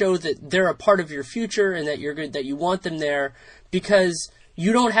want to show that they're a part of your future and that you're good, that you want them there, because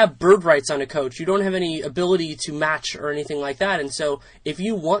you don't have bird rights on a coach. You don't have any ability to match or anything like that. And so if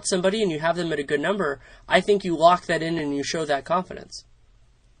you want somebody and you have them at a good number, I think you lock that in and you show that confidence.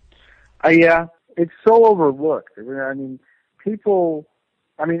 Yeah, it's so overlooked.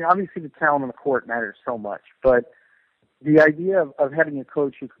 Obviously the talent on the court matters so much, but the idea of having a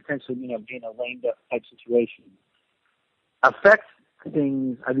coach who could potentially, be in a lame duck type situation affects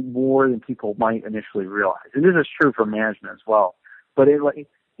things, I think, more than people might initially realize. And this is true for management as well. But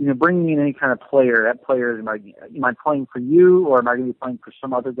bringing in any kind of player, that player, am I playing for you, or am I going to be playing for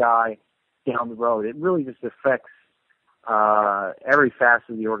some other guy down the road? It really just affects every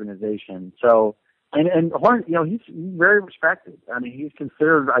facet of the organization. So, and Horn, he's very respected. He's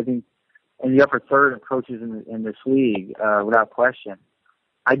considered, I think, in the upper third of coaches in this league, without question.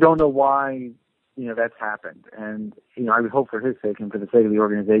 I don't know why, that's happened. And, I would hope for his sake and for the sake of the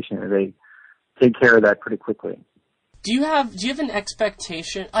organization that they take care of that pretty quickly. Do you have an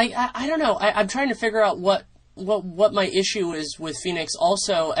expectation? I don't know. I'm trying to figure out what my issue is with Phoenix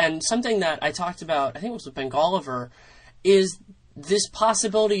also, and something that I talked about, I think it was with Ben Golliver, is this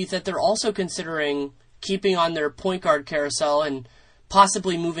possibility that they're also considering keeping on their point guard carousel and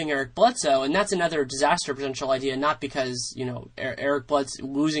possibly moving Eric Bledsoe, and that's another disaster potential idea, not because,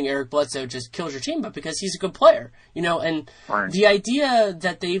 losing Eric Bledsoe just kills your team, but because he's a good player, and right. The idea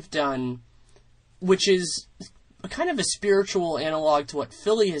that they've done, which is kind of a spiritual analog to what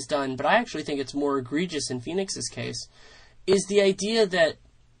Philly has done, but I actually think it's more egregious in Phoenix's case, is the idea that,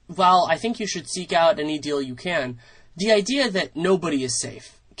 while I think you should seek out any deal you can, the idea that nobody is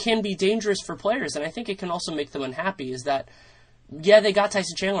safe can be dangerous for players, and I think it can also make them unhappy, is that, yeah, they got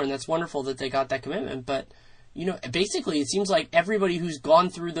Tyson Chandler, and that's wonderful that they got that commitment, but, basically it seems like everybody who's gone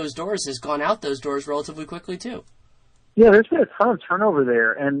through those doors has gone out those doors relatively quickly, too. Yeah, there's been a ton of turnover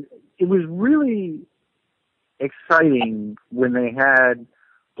there, and it was really exciting when they had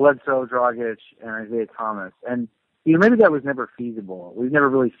Bledsoe, Dragic, and Isaiah Thomas, and, maybe that was never feasible. We've never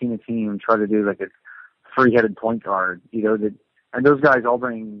really seen a team try to do, like, a three-headed point guard, and those guys all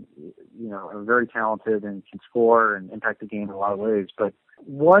bring, are very talented and can score and impact the game in a lot of ways. But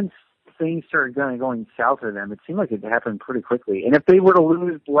once things started going south for them, it seemed like it happened pretty quickly. And if they were to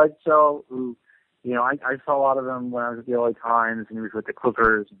lose Bledsoe, who, I saw a lot of them when I was at the LA Times, and he was with the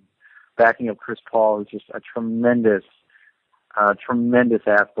Clippers, and backing up Chris Paul, who's just a tremendous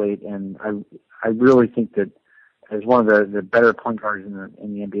athlete. And I really think that as one of the better point guards in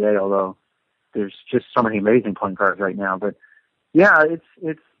the NBA, although there's just so many amazing point guards right now. But yeah,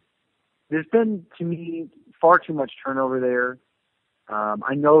 there's been, to me, far too much turnover there.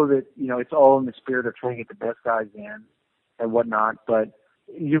 I know that, it's all in the spirit of trying to get the best guys in and whatnot, but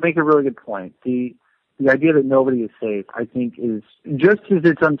you make a really good point. The idea that nobody is safe, I think, is just as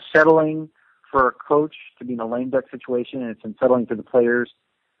it's unsettling for a coach to be in a lame duck situation, and it's unsettling for the players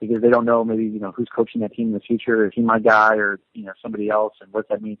because they don't know maybe, who's coaching that team in the future. Is he my guy or, somebody else, and what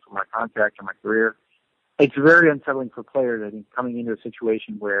that means for my contract or my career? It's very unsettling for players, I think, coming into a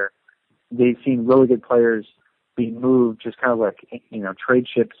situation where they've seen really good players being moved just kind of like, trade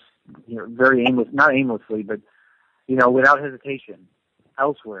ships, very not aimlessly, but, without hesitation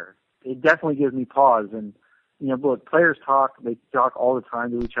elsewhere. It definitely gives me pause. And, look, players they talk all the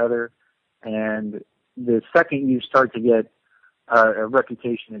time to each other. And the second you start to get a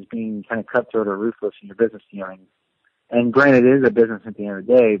reputation as being kind of cutthroat or ruthless in your business dealings, and granted it is a business at the end of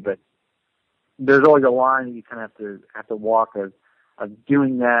the day, but there's always a line that you kind of have to walk of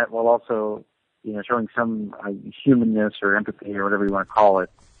doing that while also, showing some humanness or empathy or whatever you want to call it.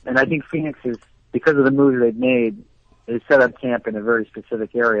 And I think Phoenix is, because of the moves they've made, they set up camp in a very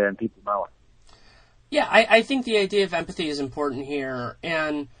specific area and people know it. Yeah, I think the idea of empathy is important here.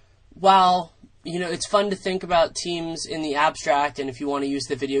 And while, it's fun to think about teams in the abstract, and if you want to use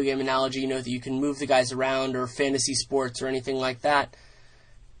the video game analogy, that you can move the guys around, or fantasy sports or anything like that,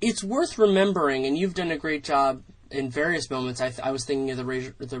 it's worth remembering, and you've done a great job in various moments. I was thinking of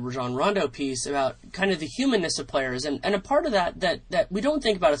the Rajon Rondo piece about kind of the humanness of players, and a part of that we don't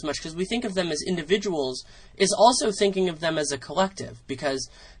think about as much because we think of them as individuals is also thinking of them as a collective, because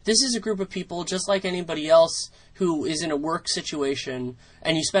this is a group of people just like anybody else who is in a work situation,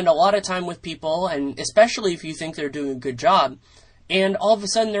 and you spend a lot of time with people, and especially if you think they're doing a good job, and all of a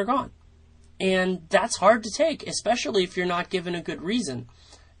sudden they're gone. And that's hard to take, especially if you're not given a good reason.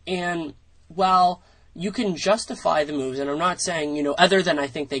 And while you can justify the moves, and I'm not saying, other than I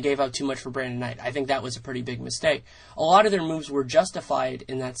think they gave out too much for Brandon Knight, I think that was a pretty big mistake. A lot of their moves were justified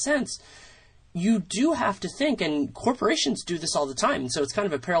in that sense. You do have to think, and corporations do this all the time, so it's kind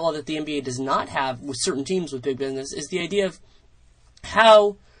of a parallel that the NBA does not have with certain teams with big business, is the idea of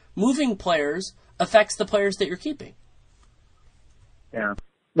how moving players affects the players that you're keeping. Yeah.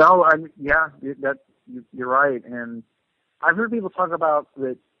 No, you're right. And I've heard people talk about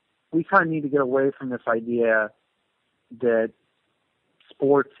that we kind of need to get away from this idea that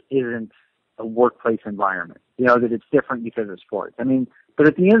sports isn't a workplace environment, that it's different because of sports. But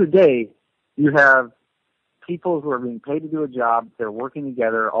at the end of the day, you have people who are being paid to do a job, they're working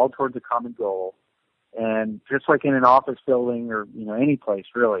together all towards a common goal. And just like in an office building or, any place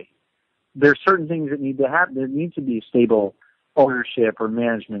really, there's certain things that need to happen. There needs to be a stable ownership or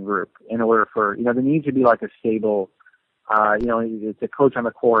management group in order for, there needs to be like a stable, it's a coach on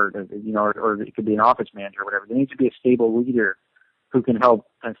the court, or it could be an office manager or whatever. There needs to be a stable leader who can help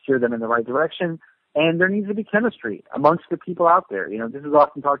and steer them in the right direction. And there needs to be chemistry amongst the people out there. This is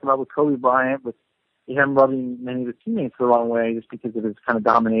often talked about with Kobe Bryant, with him rubbing many of his teammates the wrong way just because of his kind of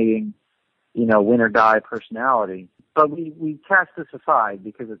dominating, win or die personality. But we cast this aside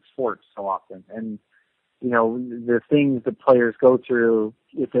because it's sports so often. And, the things that players go through,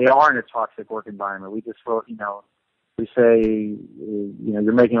 if they are in a toxic work environment, we just, we say,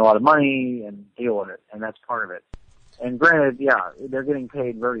 you're making a lot of money and deal with it. And that's part of it. And granted, they're getting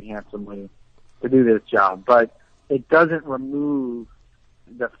paid very handsomely to do this job, but it doesn't remove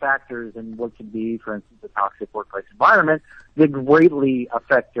the factors in what could be, for instance, a toxic workplace environment that greatly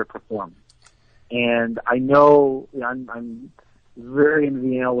affect their performance. And I know I'm very into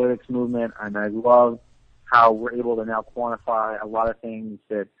the analytics movement, and I love how we're able to now quantify a lot of things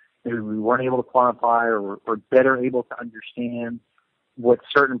that maybe we weren't able to quantify, or we're better able to understand what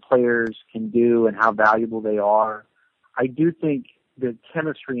certain players can do and how valuable they are. I do think that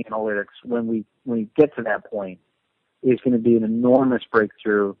chemistry analytics, when we get to that point, is going to be an enormous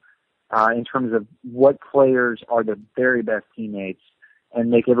breakthrough in terms of what players are the very best teammates and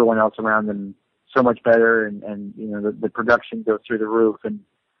make everyone else around them so much better, and the production goes through the roof, and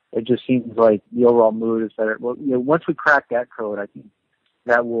it just seems like the overall mood is better. Well, once we crack that code, I think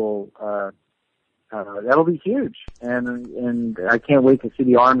that will that'll be huge, and I can't wait to see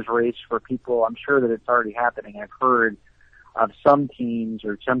the arms race for people. I'm sure that it's already happening. I've heard of some teams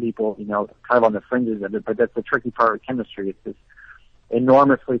or some people, kind of on the fringes of it, but that's the tricky part of chemistry. It's this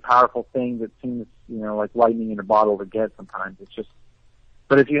enormously powerful thing that seems, like lightning in a bottle to get sometimes. It's just,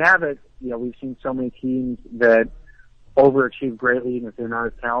 but if you have it, we've seen so many teams that overachieve greatly and if they're not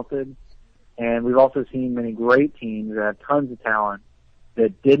as talented. And we've also seen many great teams that have tons of talent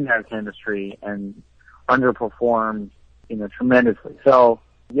that didn't have chemistry and underperformed, tremendously. So,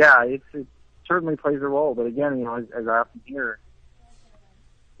 it certainly plays a role. But again, as I often hear,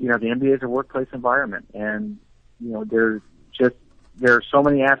 the NBA is a workplace environment, and there are so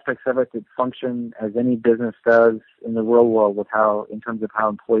many aspects of it that function as any business does in the real world in terms of how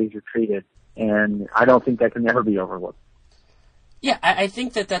employees are treated, and I don't think that can ever be overlooked. Yeah, I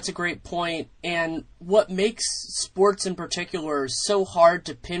think that's a great point, and what makes sports in particular so hard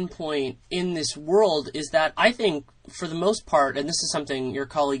to pinpoint in this world is that I think, for the most part, and this is something your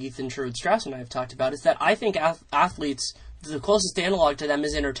colleague Ethan Sherwood-Strauss and I have talked about, is that I think athletes, the closest analog to them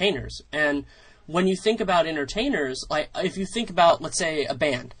is entertainers. And when you think about entertainers, like if you think about, let's say, a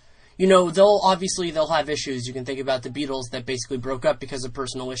band, they'll have issues. You can think about the Beatles that basically broke up because of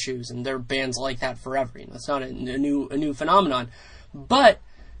personal issues, and there are bands like that forever. It's not a new phenomenon. But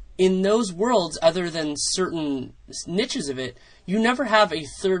in those worlds, other than certain niches of it, you never have a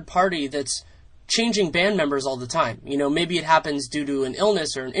third party that's changing band members all the time. Maybe it happens due to an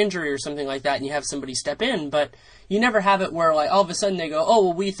illness or an injury or something like that, and you have somebody step in, but you never have it where, like, all of a sudden they go, oh,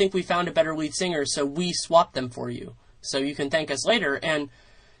 well, we think we found a better lead singer, so we swapped them for you, so you can thank us later. And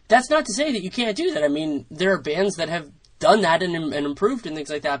that's not to say that you can't do that. There are bands that have done that and improved and things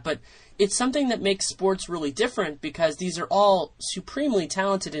like that, but it's something that makes sports really different because these are all supremely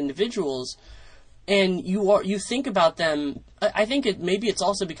talented individuals, and you think about them. I think maybe it's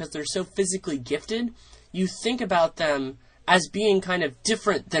also because they're so physically gifted. You think about them as being kind of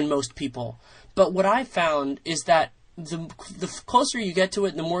different than most people But what I found is that the closer you get to it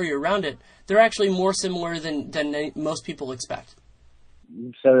and the more you're around it, they're actually more similar than most people expect.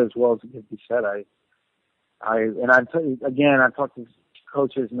 You said it as well as it could be said. I've talked to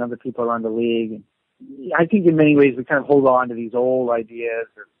coaches and other people around the league. And I think in many ways we kind of hold on to these old ideas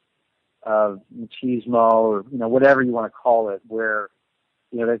of machismo or, whatever you want to call it, where,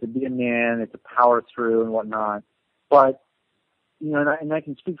 there's to be a man, it's a power through and whatnot. But, and I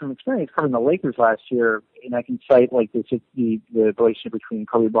can speak from experience covering the Lakers last year, and I can cite like the relationship between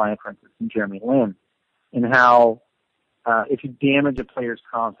Kobe Bryant, for instance, and Jeremy Lin, and how if you damage a player's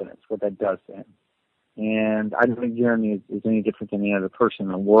confidence, what that does to him. And I don't think Jeremy is any different than any other person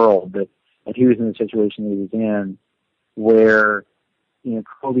in the world, but if he was in the situation that he was in, where,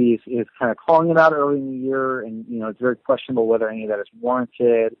 Kobe is kind of calling him out early in the year, and, it's very questionable whether any of that is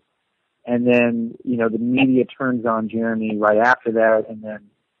warranted. And then, the media turns on Jeremy right after that, and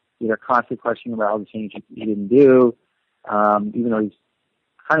then they're constantly questioning about all the things he didn't do, even though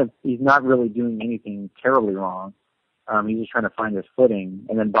he's not really doing anything terribly wrong. He's just trying to find his footing.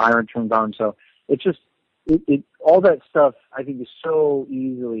 And then Byron turns on. So it's just, all that stuff I think is so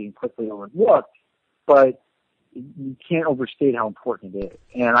easily and quickly overlooked, but you can't overstate how important it is.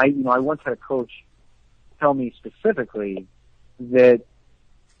 And I once had a coach tell me specifically that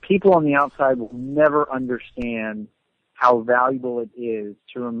people on the outside will never understand how valuable it is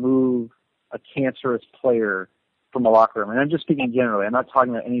to remove a cancerous player from a locker room. And I'm just speaking generally. I'm not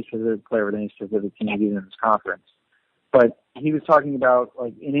talking about any specific player with any specific team even in this conference. But he was talking about,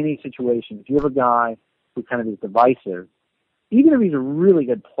 like, in any situation, if you have a guy who kind of is divisive, even if he's a really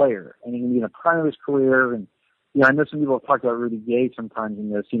good player and he can be in the prime of his career, and, I know some people have talked about Rudy Gay sometimes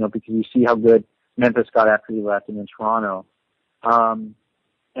in this, because you see how good Memphis got after he left and then Toronto. And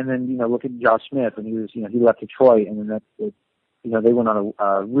then, look at Josh Smith when he was, he left Detroit, and then they went on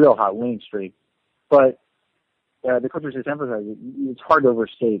a real hot winning streak. But the coaches just emphasize it's hard to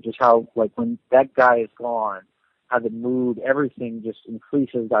overstate just how, like, when that guy is gone, how the mood, everything just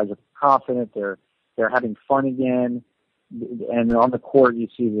increases. Guys are confident. They're having fun again, and on the court you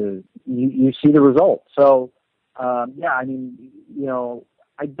see the result. So, I think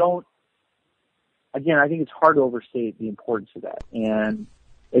it's hard to overstate the importance of that, and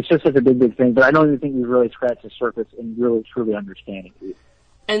it's just such a big thing. But I don't even think we've really scratched the surface and really truly understanding it.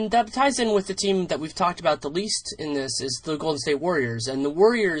 And that ties in with the team that we've talked about the least in this is the Golden State Warriors. And the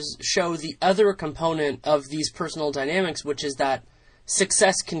Warriors show the other component of these personal dynamics, which is that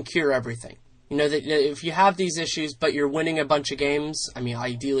success can cure everything. That if you have these issues, but you're winning a bunch of games,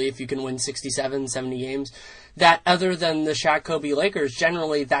 ideally if you can win 67, 70 games, that other than the Shaq Kobe Lakers,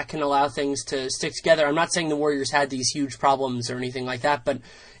 generally that can allow things to stick together. I'm not saying the Warriors had these huge problems or anything like that, but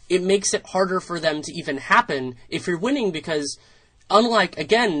it makes it harder for them to even happen if you're winning because, unlike,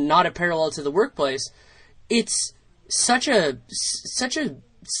 again, not a parallel to the workplace, it's such a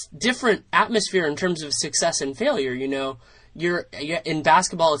different atmosphere in terms of success and failure. You're in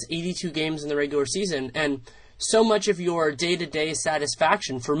basketball, it's 82 games in the regular season, and so much of your day-to-day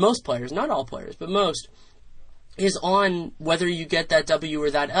satisfaction for most players, not all players, but most, is on whether you get that W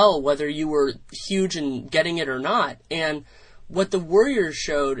or that L, whether you were huge in getting it or not. And what the Warriors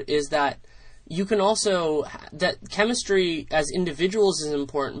showed is that you can also, that chemistry as individuals is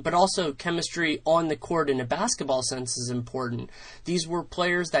important, but also chemistry on the court in a basketball sense is important. These were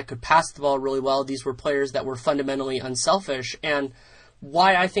players that could pass the ball really well. These were players that were fundamentally unselfish. And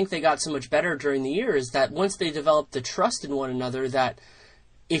why I think they got so much better during the year is that once they developed the trust in one another, that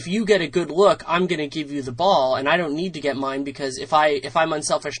if you get a good look, I'm going to give you the ball, and I don't need to get mine because if I'm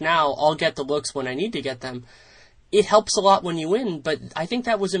unselfish now, I'll get the looks when I need to get them. It helps a lot when you win, but I think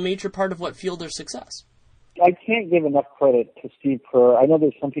that was a major part of what fueled their success. I can't give enough credit to Steve Kerr. I know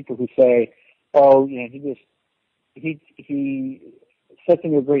there's some people who say, he sets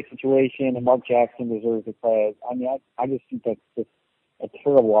into a great situation and Mark Jackson deserves the credit. I just think that's just a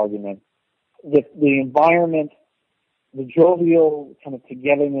terrible argument. The environment, the jovial kind of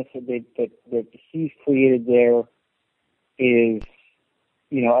togetherness that he's created there is,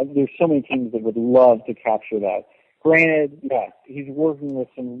 there's so many teams that would love to capture that. Granted, yes, he's working with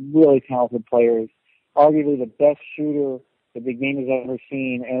some really talented players, arguably the best shooter that the game has ever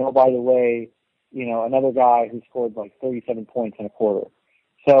seen, and oh, by the way, another guy who scored like 37 points in a quarter.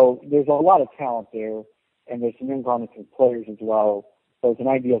 So there's a lot of talent there, and there's some incompetent players as well, so it's an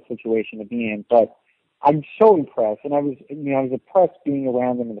ideal situation to be in. But I'm so impressed, and I was impressed being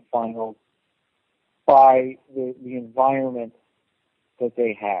around them in the finals by the environment that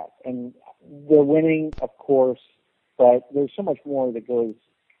they have. And they're winning, of course, but there's so much more that goes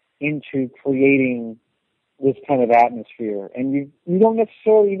into creating this kind of atmosphere, and you don't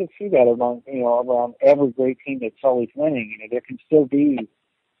necessarily even see that around every great team that's always winning. There can still be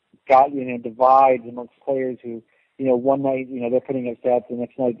divides amongst players who, one night, they're putting up stats, the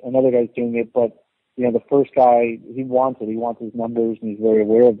next night another guy's doing it, but the first guy, he wants his numbers, and he's very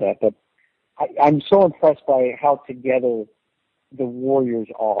aware of that. But I'm so impressed by how together the Warriors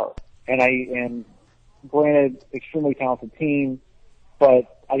are, and granted, extremely talented team,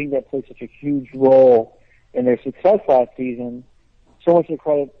 but I think that plays such a huge role in their success last season. So much of the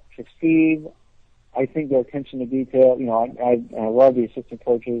credit to Steve. I think their attention to detail, I love the assistant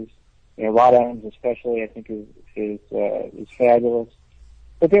coaches. Rod Adams especially, I think is fabulous.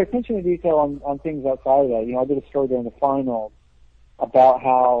 But their attention to detail on things outside of that. I did a story during the finals about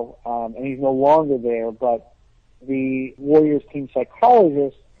how, and he's no longer there, but the Warriors team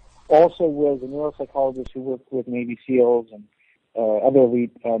psychologist also was a neuropsychologist who worked with Navy SEALs and other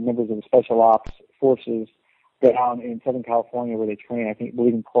elite members of the special ops forces down in Southern California where they train, I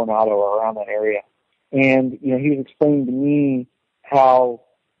believe in Coronado or around that area. And, he was explaining to me how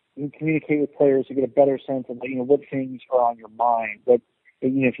you can communicate with players to get a better sense of, what things are on your mind. But,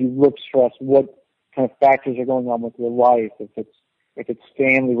 if you look stressed, what kind of factors are going on with your life, if it's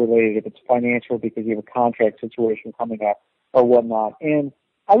family related, if it's financial because you have a contract situation coming up or whatnot. And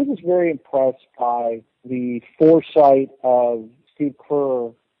I was just very impressed by the foresight of Steve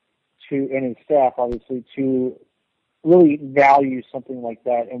Kerr and his staff, obviously, to really value something like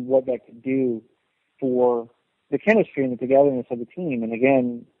that and what that could do for the chemistry and the togetherness of the team. And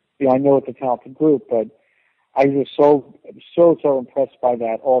again, I know it's a talented group, but I was just so impressed by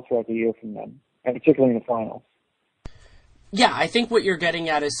that all throughout the year from them, and particularly in the finals. Yeah, I think what you're getting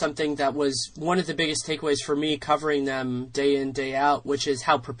at is something that was one of the biggest takeaways for me covering them day in, day out, which is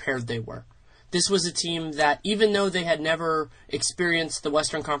how prepared they were. This was a team that, even though they had never experienced the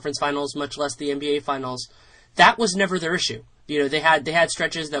Western Conference Finals, much less the NBA Finals, that was never their issue. They had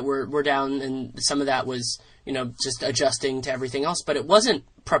stretches that were down, and some of that was, just adjusting to everything else, but it wasn't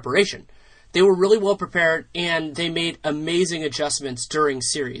preparation. They were really well prepared, and they made amazing adjustments during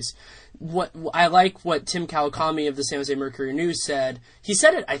series. What I like what Tim Kawakami of the San Jose Mercury News said. He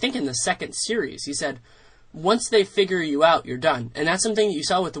said it, I think, in the second series. He said, once they figure you out, you're done. And that's something that you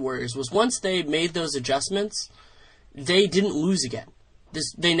saw with the Warriors, was once they made those adjustments, they didn't lose again.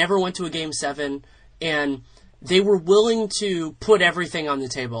 They never went to a Game 7, and they were willing to put everything on the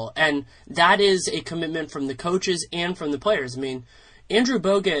table. And that is a commitment from the coaches and from the players. Andrew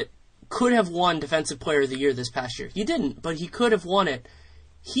Bogut could have won Defensive Player of the Year this past year. He didn't, but he could have won it.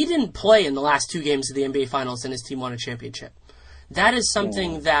 He didn't play in the last two games of the NBA Finals, and his team won a championship. That is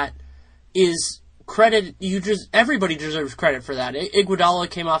something that is credit. Everybody deserves credit for that. Iguodala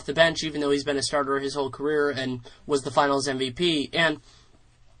came off the bench, even though he's been a starter his whole career, and was the Finals MVP. And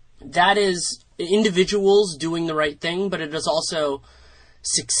that is individuals doing the right thing, but it is also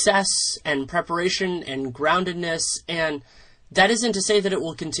success and preparation and groundedness. And that isn't to say that it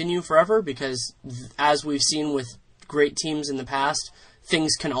will continue forever, because as we've seen with great teams in the past,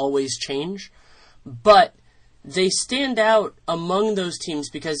 things can always change. But they stand out among those teams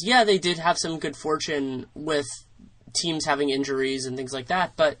because, yeah, they did have some good fortune with teams having injuries and things like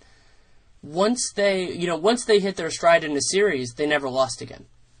that. But once they hit their stride in a series, they never lost again.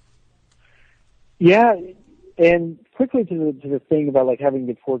 Yeah, and quickly to the thing about having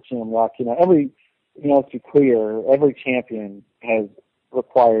good fortune and luck. Let's be clear, every champion has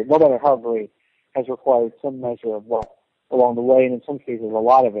required, no matter how great, has required some measure of luck along the way, and in some cases, a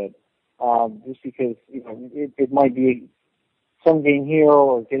lot of it. Just because it might be some game here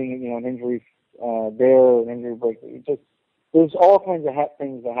or getting an injury there, an injury break. There's all kinds of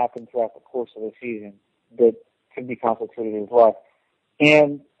things that happen throughout the course of the season that could be constituted as luck.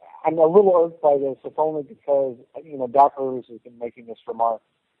 And I'm a little irked by this, if only because Doc Rivers has been making this remark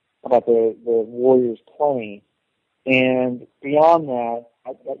about the Warriors playing, and beyond that,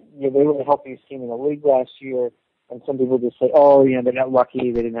 they were the healthiest team in the league last year. And some people just say, they got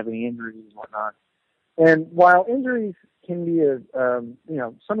lucky, they didn't have any injuries and whatnot. And while injuries can be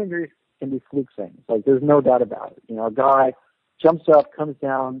some injuries can be fluke things. There's no doubt about it. A guy jumps up, comes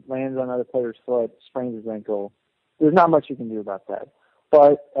down, lands on another player's foot, sprains his ankle. There's not much you can do about that.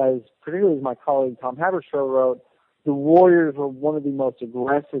 But particularly as my colleague Tom Haberstroh wrote, the Warriors were one of the most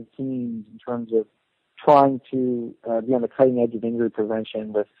aggressive teams in terms of trying to be on the cutting edge of injury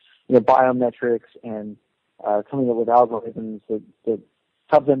prevention with biometrics and coming up with algorithms that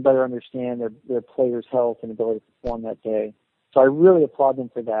help them better understand their players' health and ability to perform that day. So I really applaud them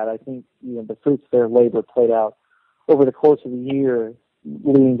for that. I think the fruits of their labor played out over the course of the year,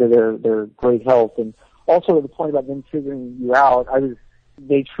 leading to their great health. And also to the point about them figuring you out, I was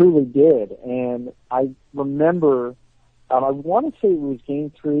they truly did. And I remember, I want to say it was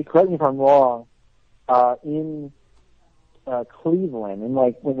Game 3. Correct me if I'm wrong. In Cleveland,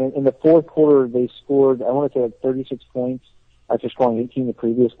 and in the fourth quarter they scored, I want to say 36 points after scoring 18 the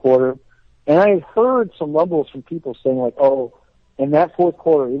previous quarter. And I had heard some rumbles from people saying oh, in that fourth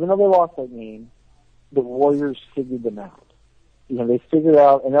quarter, even though they lost that game, the Warriors figured them out. They figured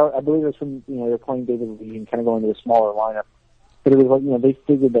out, and I believe it was from they're playing David Lee and kind of going to a smaller lineup, but it was they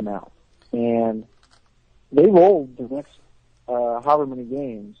figured them out, and they rolled the next however many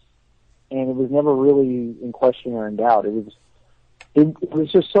games. And it was never really in question or in doubt. It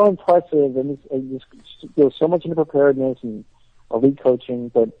was just so impressive, and there was so much into preparedness and elite coaching.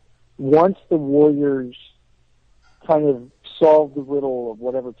 But once the Warriors kind of solved the riddle of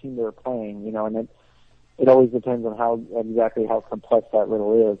whatever team they were playing, and it always depends on how complex that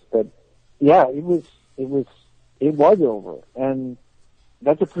riddle is. But yeah, it was over, and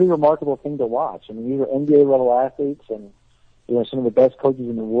that's a pretty remarkable thing to watch. I mean, these are NBA level athletes and some of the best coaches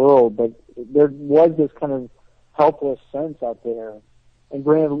in the world, but there was this kind of helpless sense out there. And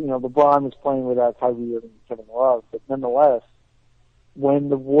granted, LeBron was playing without Kyrie Irving and Kevin Love, but nonetheless, when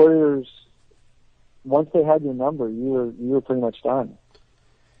the Warriors, once they had your number, you were pretty much done.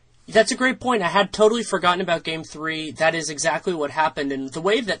 That's a great point. I had totally forgotten about Game 3. That is exactly what happened. And the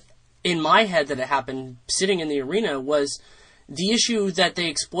way that, in my head, that it happened, sitting in the arena, was the issue that they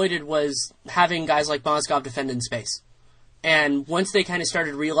exploited was having guys like Mozgov defend in space. And once they kind of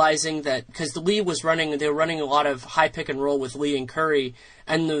started realizing that, because they were running a lot of high pick and roll with Lee and Curry,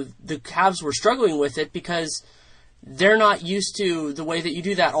 and the Cavs were struggling with it because they're not used to the way that you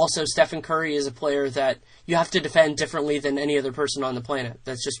do that. Also, Stephen Curry is a player that you have to defend differently than any other person on the planet.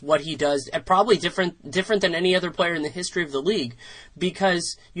 That's just what he does, and probably different than any other player in the history of the league,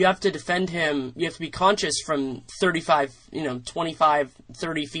 because you have to defend him. You have to be conscious from 35, 25,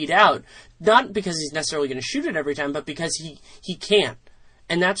 30 feet out, not because he's necessarily going to shoot it every time, but because he can't,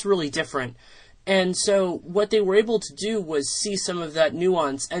 and that's really different. And so what they were able to do was see some of that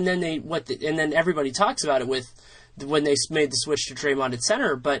nuance, and then then everybody talks about it with when they made the switch to Draymond at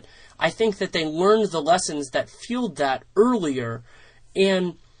center, but I think that they learned the lessons that fueled that earlier,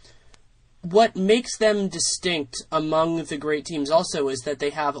 and what makes them distinct among the great teams also is that they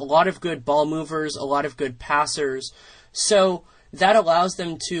have a lot of good ball movers, a lot of good passers, so that allows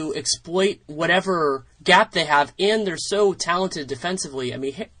them to exploit whatever gap they have, and they're so talented defensively. I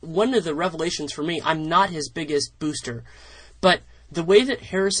mean, one of the revelations for me, I'm not his biggest booster, but the way that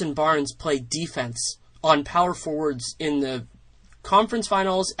Harrison Barnes played defense on power forwards in the conference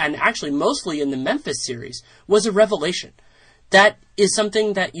finals, and actually mostly in the Memphis series, was a revelation. That is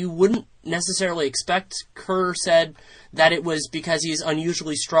something that you wouldn't necessarily expect. Kerr said that it was because he's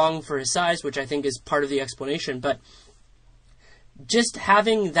unusually strong for his size, which I think is part of the explanation, but just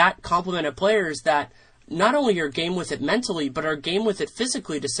having that complement of players that not only are game with it mentally, but are game with it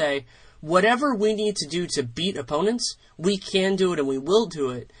physically to say, whatever we need to do to beat opponents, we can do it and we will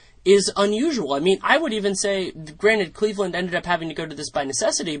do it, is unusual. I mean, I would even say, granted, Cleveland ended up having to go to this by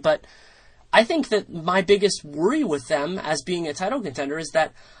necessity, but I think that my biggest worry with them as being a title contender is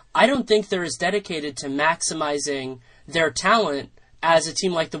that I don't think they're as dedicated to maximizing their talent as a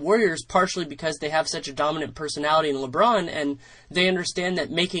team like the Warriors, partially because they have such a dominant personality in LeBron, and they understand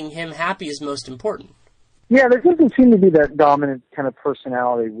that making him happy is most important. Yeah, there doesn't seem to be that dominant kind of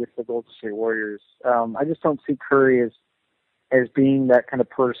personality with the Golden State Warriors. I just don't see Curry as being that kind of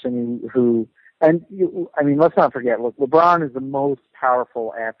person who, let's not forget, look, LeBron is the most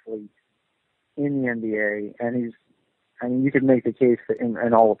powerful athlete in the NBA, and you could make the case that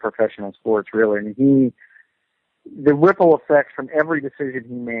in all of professional sports, really. I mean, the ripple effects from every decision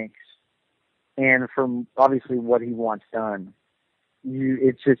he makes, and from obviously what he wants done,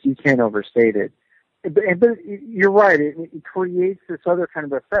 you can't overstate it. But you're right, it creates this other kind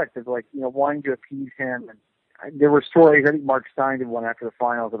of effect of wanting to appease him. And there were stories, I think Mark Stein did one after the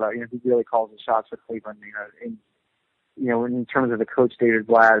finals about, he really calls the shots for Cleveland, in terms of the coach David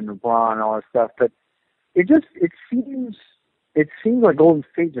Blatt and LeBron and all that stuff. But it seems like Golden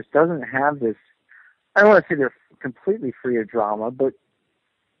State just doesn't have this. I don't want to say they're completely free of drama, but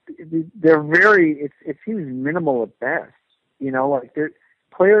they're very. It seems minimal at best. Their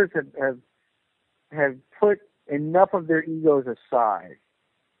players have put enough of their egos aside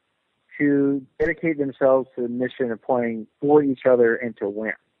to dedicate themselves to the mission of playing for each other and to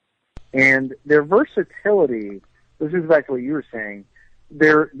win. And their versatility, this is back to what you were saying,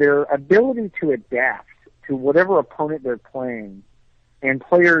 their ability to adapt to whatever opponent they're playing, and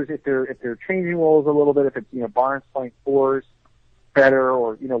players, if they're changing roles a little bit, if it's Barnes playing fours better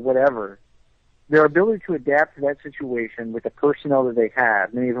or whatever, their ability to adapt to that situation with the personnel that they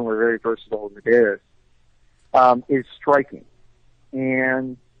have, many of them were very versatile as it is striking.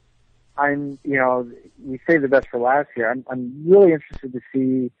 And we saved the best for last year. I'm really interested to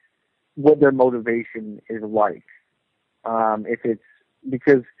see what their motivation is like.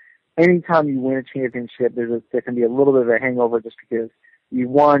 Because anytime you win a championship, there can be a little bit of a hangover just because you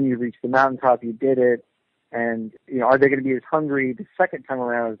won, you reached the mountaintop, you did it, and are they going to be as hungry the second time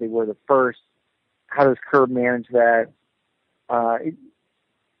around as they were the first? How does Kerr manage that?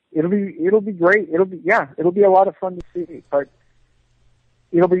 It'll be great. It'll be a lot of fun to see, but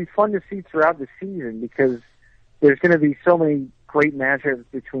it'll be fun to see throughout the season because there's going to be so many great matchups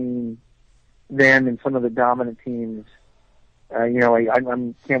between them and some of the dominant teams. I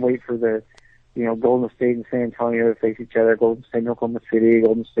can't wait for the, Golden State and San Antonio to face each other, Golden State and Oklahoma City,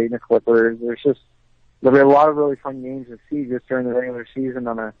 Golden State and the Clippers. There'll be a lot of really fun games to see just during the regular season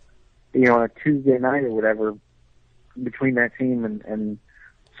on a Tuesday night or whatever between that team and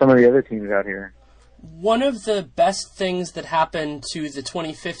some of the other teams out here. One of the best things that happened to the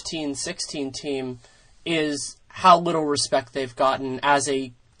 2015-16 team is how little respect they've gotten as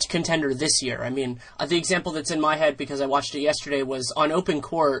a contender this year. I mean, the example that's in my head, because I watched it yesterday, was on open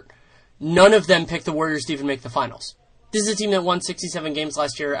court, none of them picked the Warriors to even make the finals. This is a team that won 67 games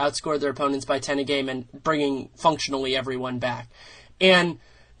last year, outscored their opponents by 10 a game, and bringing functionally everyone back. And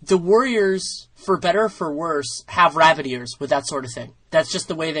the Warriors, for better or for worse, have rabbit ears with that sort of thing. That's just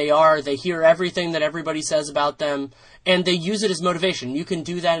the way they are. They hear everything that everybody says about them, and they use it as motivation. You can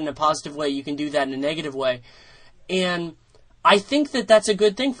do that in a positive way. You can do that in a negative way. And I think that that's a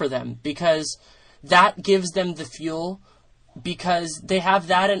good thing for them because that gives them the fuel because they have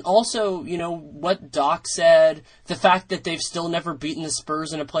that. And also, what Doc said, the fact that they've still never beaten the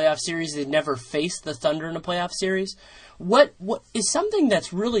Spurs in a playoff series. They've never faced the Thunder in a playoff series. What is something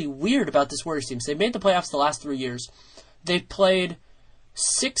that's really weird about this Warriors team? So they've made the playoffs the last 3 years. They've played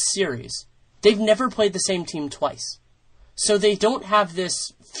 6 series. They've never played the same team twice. So they don't have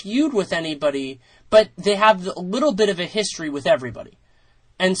this feud with anybody, but they have a little bit of a history with everybody.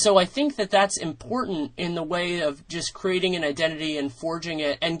 And so I think that that's important in the way of just creating an identity and forging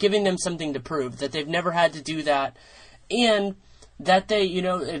it and giving them something to prove, that they've never had to do that. And that they,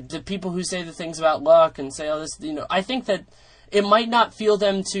 the people who say the things about luck and say all this, I think that it might not feel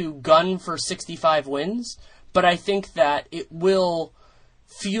them to gun for 65 wins, but I think that it will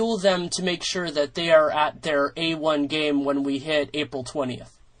fuel them to make sure that they are at their A1 game when we hit April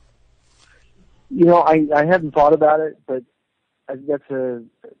 20th. I hadn't thought about it, but that's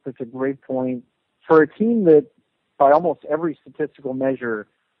a great point. For a team that, by almost every statistical measure,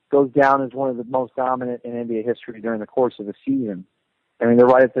 goes down as one of the most dominant in NBA history during the course of the season. I mean, they're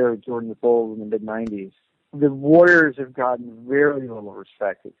right up there with Jordan the Bulls in the mid-'90s. The Warriors have gotten very little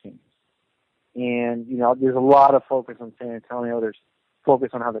respect, it seems. And, there's a lot of focus on San Antonio. There's focus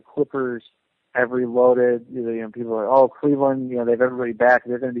on how the Clippers have reloaded. People are, Cleveland, they have everybody back.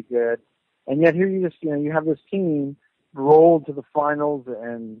 They're going to be good. And yet here you have this team rolled to the finals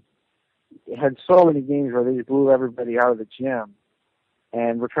and had so many games where they just blew everybody out of the gym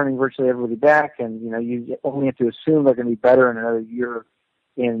and returning virtually everybody back. And, you only have to assume they're going to be better in another year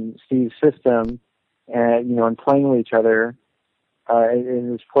in Steve's system and playing with each other.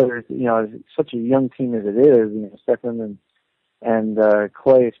 And his players, such a young team as it is, Stephen and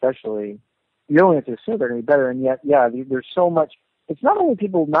Clay especially, you only have to assume they're going to be better. And yet, there's so much. It's not only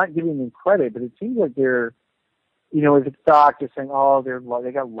people not giving them credit, but it seems like they're, if it's Doc just saying,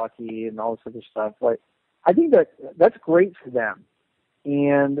 they got lucky and all this other stuff. Like, I think that's great for them.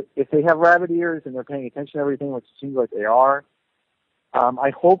 And if they have rabbit ears and they're paying attention to everything, which seems like they are, I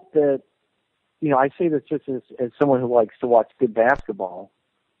hope that, I say this just as someone who likes to watch good basketball.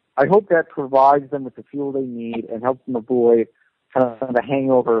 I hope that provides them with the fuel they need and helps them avoid kind of the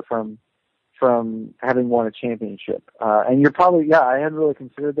hangover from having won a championship. And you're probably, I hadn't really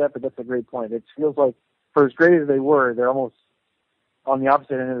considered that, but that's a great point. It feels like for as great as they were, they're almost on the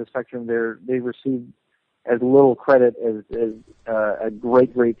opposite end of the spectrum. They received as little credit as a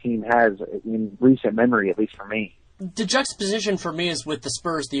great team has in recent memory, at least for me. The juxtaposition for me is with the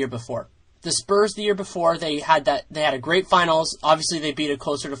Spurs the year before. The Spurs the year before, they had a great finals. Obviously, they beat a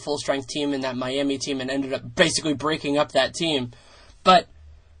closer to full strength team in that Miami team and ended up basically breaking up that team. But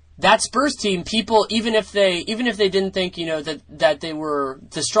that Spurs team, people, even if they didn't think, that they were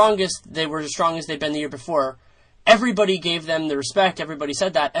the strongest, they were as strong as they'd been the year before, everybody gave them the respect. Everybody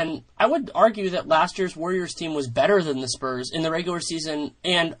said that. And I would argue that last year's Warriors team was better than the Spurs in the regular season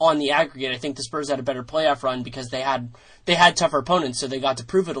and on the aggregate. I think the Spurs had a better playoff run because they had tougher opponents, so they got to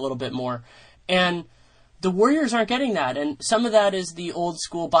prove it a little bit more. And the Warriors aren't getting that, and some of that is the old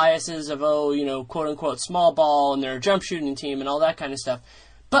school biases of, quote unquote small ball, and they're a jump shooting team and all that kind of stuff.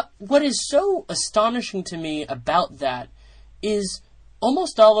 But what is so astonishing to me about that is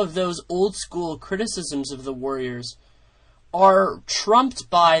almost all of those old school criticisms of the Warriors are trumped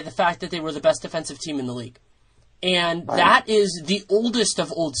by the fact that they were the best defensive team in the league. And that is the oldest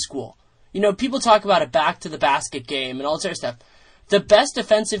of old school. People talk about a back to the basket game and all this other stuff. The best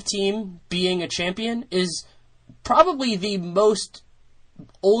defensive team being a champion is probably the most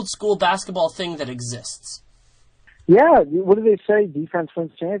old school basketball thing that exists. Yeah, what do they say? Defense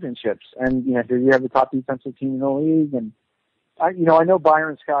wins championships. And, here you have the top defensive team in the league. And, I know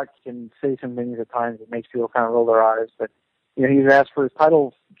Byron Scott can say some things at times that makes people kind of roll their eyes. But, he was asked for his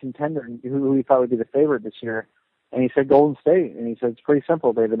title contender, who he thought would be the favorite this year. And he said Golden State. And he said it's pretty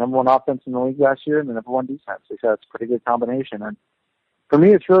simple. They had the number one offense in the league last year and the number one defense. He said it's a pretty good combination. And for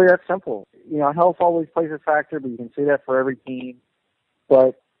me, it's really that simple. Health always plays a factor, but you can say that for every team.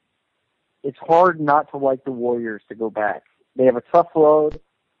 But it's hard not to like the Warriors to go back. They have a tough road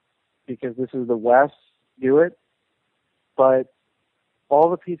because this is the West, do it. But all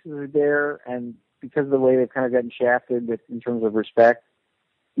the pieces are there, and because of the way they've kind of gotten shafted in terms of respect,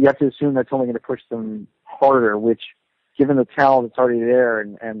 you have to assume that's only going to push them harder, which, given the talent that's already there,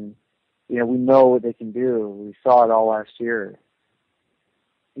 and we know what they can do. We saw it all last year.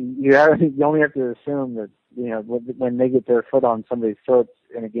 You only have to assume that, when they get their foot on somebody's throats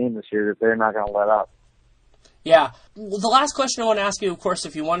in a game this year, that they're not going to let up. Yeah. Well, the last question I want to ask you, of course,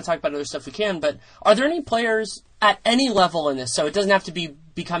 if you want to talk about other stuff, we can, but are there any players at any level in this, so it doesn't have to be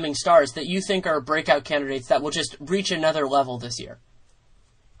becoming stars, that you think are breakout candidates that will just reach another level this year?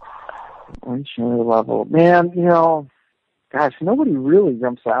 Reach another level. Man, gosh, nobody really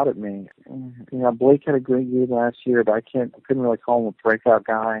jumps out at me. Blake had a great year last year, but I couldn't really call him a breakout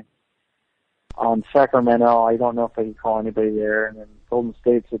guy. On Sacramento, I don't know if I can call anybody there. And then Golden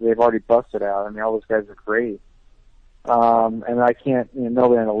State, they've already busted out. I mean, all those guys are great. And I can't,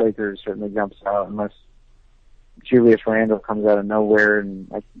 nobody on the Lakers certainly jumps out unless Julius Randle comes out of nowhere,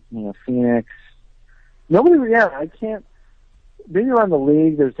 and Phoenix. Nobody, I can't. Maybe around the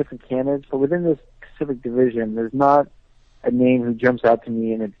league, there's different candidates, but within this Pacific Division, there's not a name who jumps out to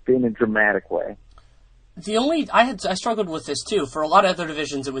me in a dramatic way. I struggled with this too. For a lot of other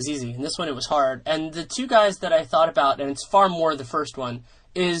divisions, it was easy, and this one it was hard. And the two guys that I thought about, and it's far more the first one,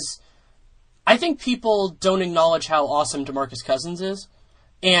 is I think people don't acknowledge how awesome DeMarcus Cousins is.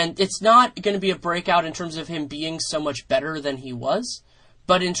 And it's not going to be a breakout in terms of him being so much better than he was,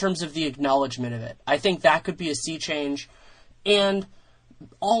 but in terms of the acknowledgement of it. I think that could be a sea change. And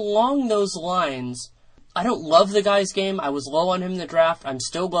along those lines, I don't love the guy's game. I was low on him in the draft. I'm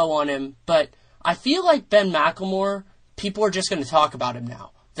still low on him. But I feel like Ben McLemore, people are just going to talk about him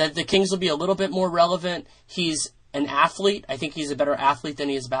now. That the Kings will be a little bit more relevant. He's an athlete. I think he's a better athlete than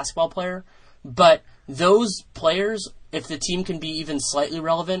he is a basketball player. But those players, if the team can be even slightly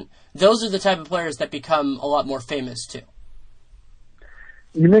relevant, those are the type of players that become a lot more famous too.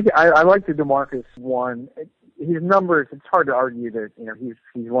 I like the DeMarcus one. His numbers, it's hard to argue that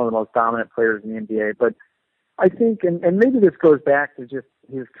he's one of the most dominant players in the NBA. But I think, and maybe this goes back to just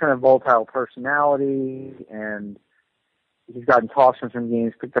his kind of volatile personality, and he's gotten tossed from some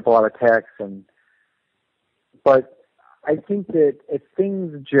games, picked up a lot of texts, but I think that if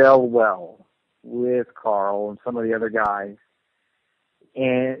things gel well with Carl and some of the other guys,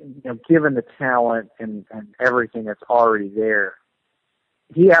 and given the talent and everything that's already there,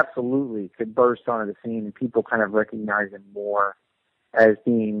 he absolutely could burst onto the scene and people kind of recognize him more as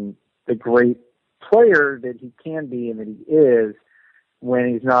being the great player that he can be and that he is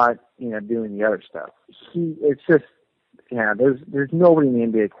when he's not, doing the other stuff. There's nobody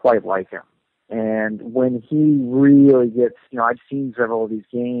in the NBA quite like him. And when he really gets, I've seen several of these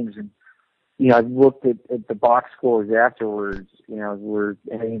games, and I've looked at the box scores afterwards, we're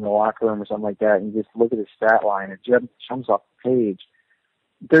in the locker room or something like that, and you just look at his stat line, it jumps off the page.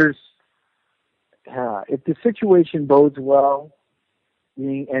 If the situation bodes well,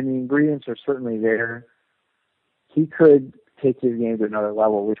 and the ingredients are certainly there, he could take his game to another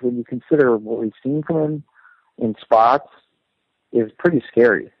level, which when you consider what we've seen from him in spots, is pretty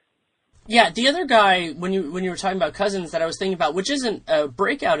scary. Yeah, the other guy, when you were talking about Cousins, that I was thinking about, which isn't a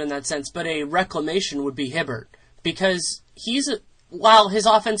breakout in that sense, but a reclamation, would be Hibbert. Because while his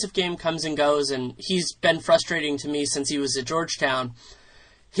offensive game comes and goes, and he's been frustrating to me since he was at Georgetown,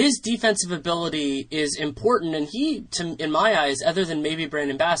 his defensive ability is important, and he, in my eyes, other than maybe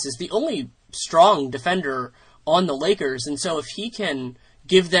Brandon Bass, is the only strong defender on the Lakers. And so if he can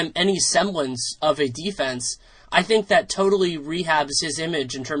give them any semblance of a defense, I think that totally rehabs his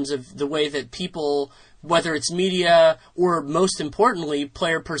image in terms of the way that people whether it's media or, most importantly,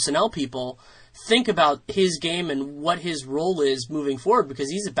 player personnel people, think about his game and what his role is moving forward, because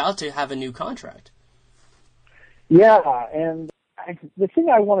he's about to have a new contract. Yeah, and the thing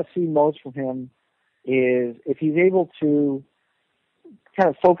I want to see most from him is if he's able to kind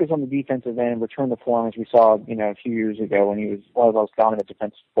of focus on the defensive end and return the form as we saw, a few years ago when he was one of those dominant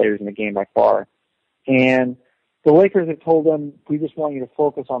defensive players in the game by far. And the Lakers have told him, we just want you to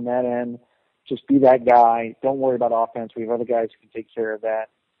focus on that end. Just be that guy. Don't worry about offense. We have other guys who can take care of that.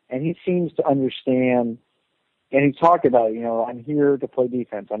 And he seems to understand, and he talked about it, I'm here to play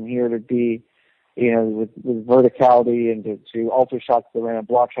defense. I'm here to be, with verticality and to alter shots to the rim,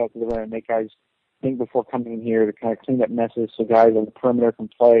 block shots to the rim, make guys think before coming in here to kind of clean up messes so guys on the perimeter can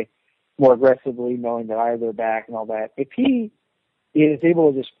play more aggressively, knowing that I have their back and all that. If he is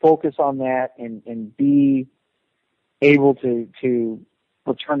able to just focus on that and be able to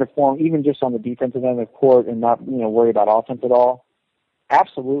return to form, even just on the defensive end of the court and not, worry about offense at all,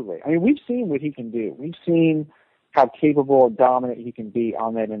 absolutely. I mean, we've seen what he can do. We've seen how capable and dominant he can be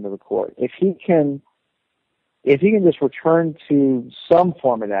on that end of the court. If he can just return to some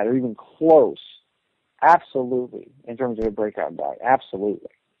form of that, or even close, absolutely, in terms of a breakout guy, absolutely.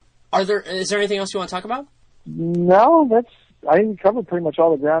 Is there anything else you want to talk about? No, I think we covered pretty much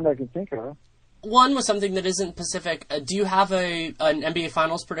all the ground I can think of. One was something that isn't Pacific. Do you have an NBA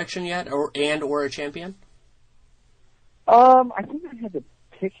Finals prediction yet, or a champion? I think I had to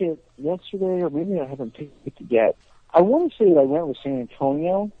pick it yesterday, or maybe I haven't picked it yet. I want to say that I went with San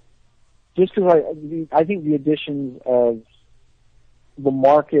Antonio, just because I think the additions of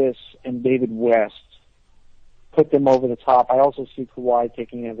LaMarcus and David West put them over the top. I also see Kawhi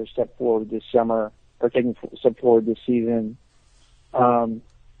taking another step forward this summer, or taking a step forward this season.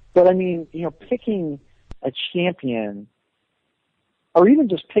 But I mean, picking a champion, or even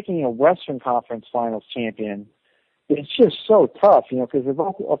just picking a Western Conference Finals champion, it's just so tough, because if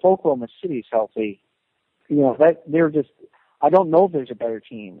Oklahoma City's healthy, I don't know if there's a better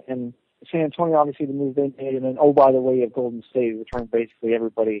team. And San Antonio, obviously, the move they made, and then, oh, by the way, of Golden State, returned basically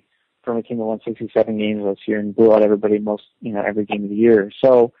everybody from a team that won 67 games last year and blew out everybody every game of the year.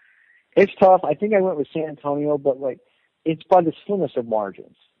 So it's tough. I think I went with San Antonio, but it's by the slimmest of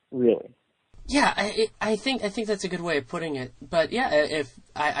margins, really. Yeah, I think that's a good way of putting it. But yeah,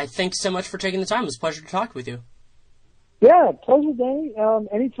 I thanks so much for taking the time. It was a pleasure to talk with you. Yeah, pleasure, Danny.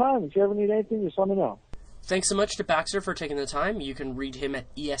 Anytime. If you ever need anything, just let me know. Thanks so much to Baxter for taking the time. You can read him at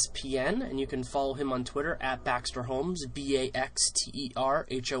ESPN, and you can follow him on Twitter at Baxter Holmes,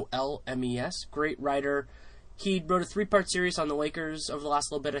 BaxterHolmes. Great writer. He wrote a 3-part series on the Lakers over the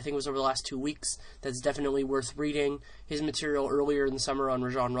last little bit. I think it was over the last 2 weeks. That's definitely worth reading. His material earlier in the summer on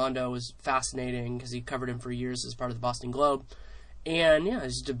Rajon Rondo was fascinating because he covered him for years as part of the Boston Globe. And yeah,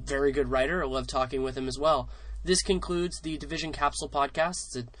 he's just a very good writer. I love talking with him as well. This concludes the Division Capsule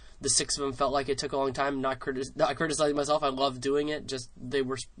podcast. The 6 of them felt like it took a long time. Not criticizing myself. I love doing it. Just they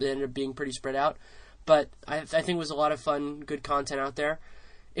ended up being pretty spread out. But I think it was a lot of fun, good content out there.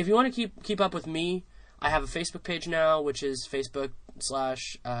 If you want to keep up with me, I have a Facebook page now, which is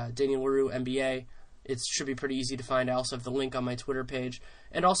Facebook/Daniel LaRue NBA. It should be pretty easy to find. I also have the link on my Twitter page.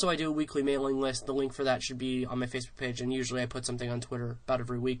 And also I do a weekly mailing list. The link for that should be on my Facebook page. And usually I put something on Twitter about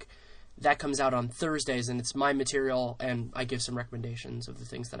every week. That comes out on Thursdays, and it's my material, and I give some recommendations of the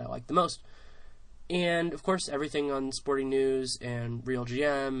things that I like the most. And, of course, everything on Sporting News and Real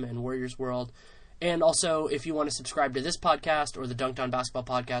GM and Warriors World. And also, if you want to subscribe to this podcast or the Dunked On Basketball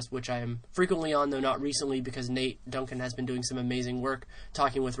podcast, which I am frequently on, though not recently, because Nate Duncan has been doing some amazing work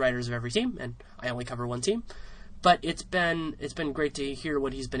talking with writers of every team, and I only cover one team. But it's been great to hear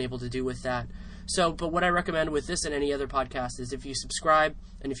what he's been able to do with that. So, but what I recommend with this and any other podcast is if you subscribe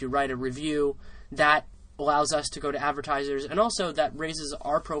and if you write a review, that allows us to go to advertisers, and also that raises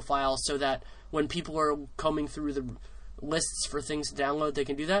our profile so that when people are combing through the lists for things to download, they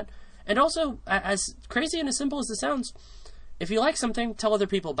can do that. And also, as crazy and as simple as it sounds, if you like something, tell other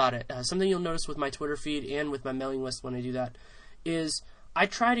people about it. Something you'll notice with my Twitter feed and with my mailing list when I do that is I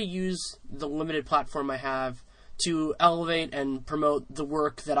try to use the limited platform I have to elevate and promote the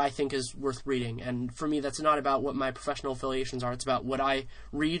work that I think is worth reading. And for me, that's not about what my professional affiliations are. It's about what I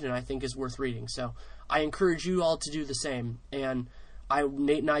read and I think is worth reading. So I encourage you all to do the same. And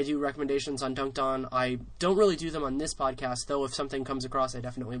Nate and I do recommendations on Dunked On. I don't really do them on this podcast, though if something comes across, I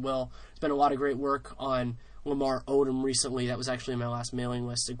definitely will. There's been a lot of great work on Lamar Odom recently. That was actually my last mailing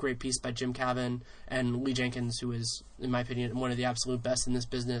list. A great piece by Jim Cavan and Lee Jenkins, who is, in my opinion, one of the absolute best in this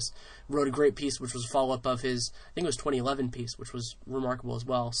business. Wrote a great piece, which was a follow-up of his, I think it was 2011 piece, which was remarkable as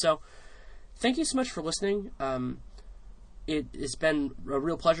well. So, thank you so much for listening. It has been a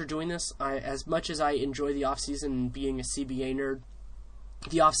real pleasure doing this. As much as I enjoy the offseason and being a CBA nerd,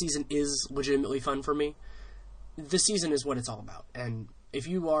 the offseason is legitimately fun for me. The season is what it's all about. And if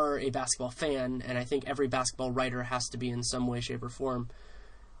you are a basketball fan, and I think every basketball writer has to be in some way, shape, or form,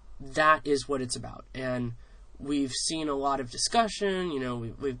 that is what it's about. And we've seen a lot of discussion.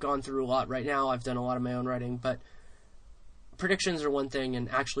 We've gone through a lot right now. I've done a lot of my own writing, but predictions are one thing,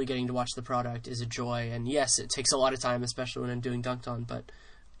 and actually getting to watch the product is a joy. And yes, it takes a lot of time, especially when I'm doing Dunked On, but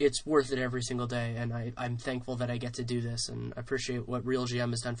it's worth it every single day, and I'm thankful that I get to do this, and I appreciate what Real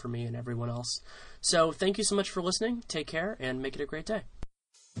GM has done for me and everyone else. So thank you so much for listening. Take care, and make it a great day.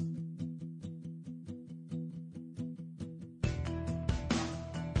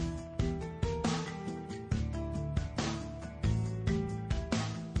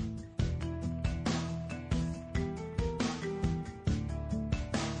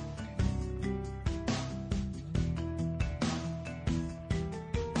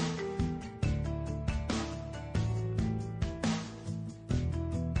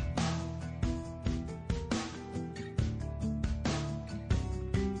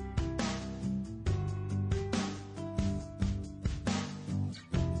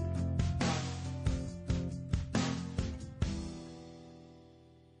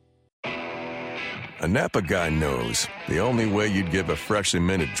 A Napa guy knows the only way you'd give a freshly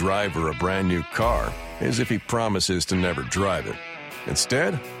minted driver a brand new car is if he promises to never drive it.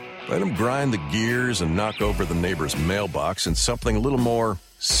 Instead, let him grind the gears and knock over the neighbor's mailbox in something a little more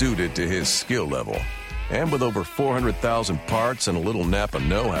suited to his skill level. And with over 400,000 parts and a little Napa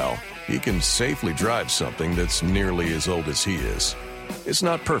know-how, he can safely drive something that's nearly as old as he is. It's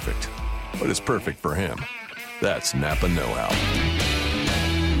not perfect, but it's perfect for him. That's Napa know-how.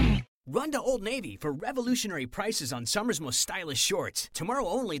 Run to Old Navy for revolutionary prices on summer's most stylish shorts. Tomorrow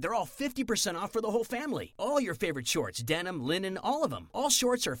only, they're all 50% off for the whole family. All your favorite shorts, denim, linen, all of them. All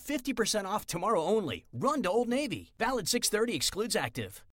shorts are 50% off tomorrow only. Run to Old Navy. Valid 6/30, excludes active.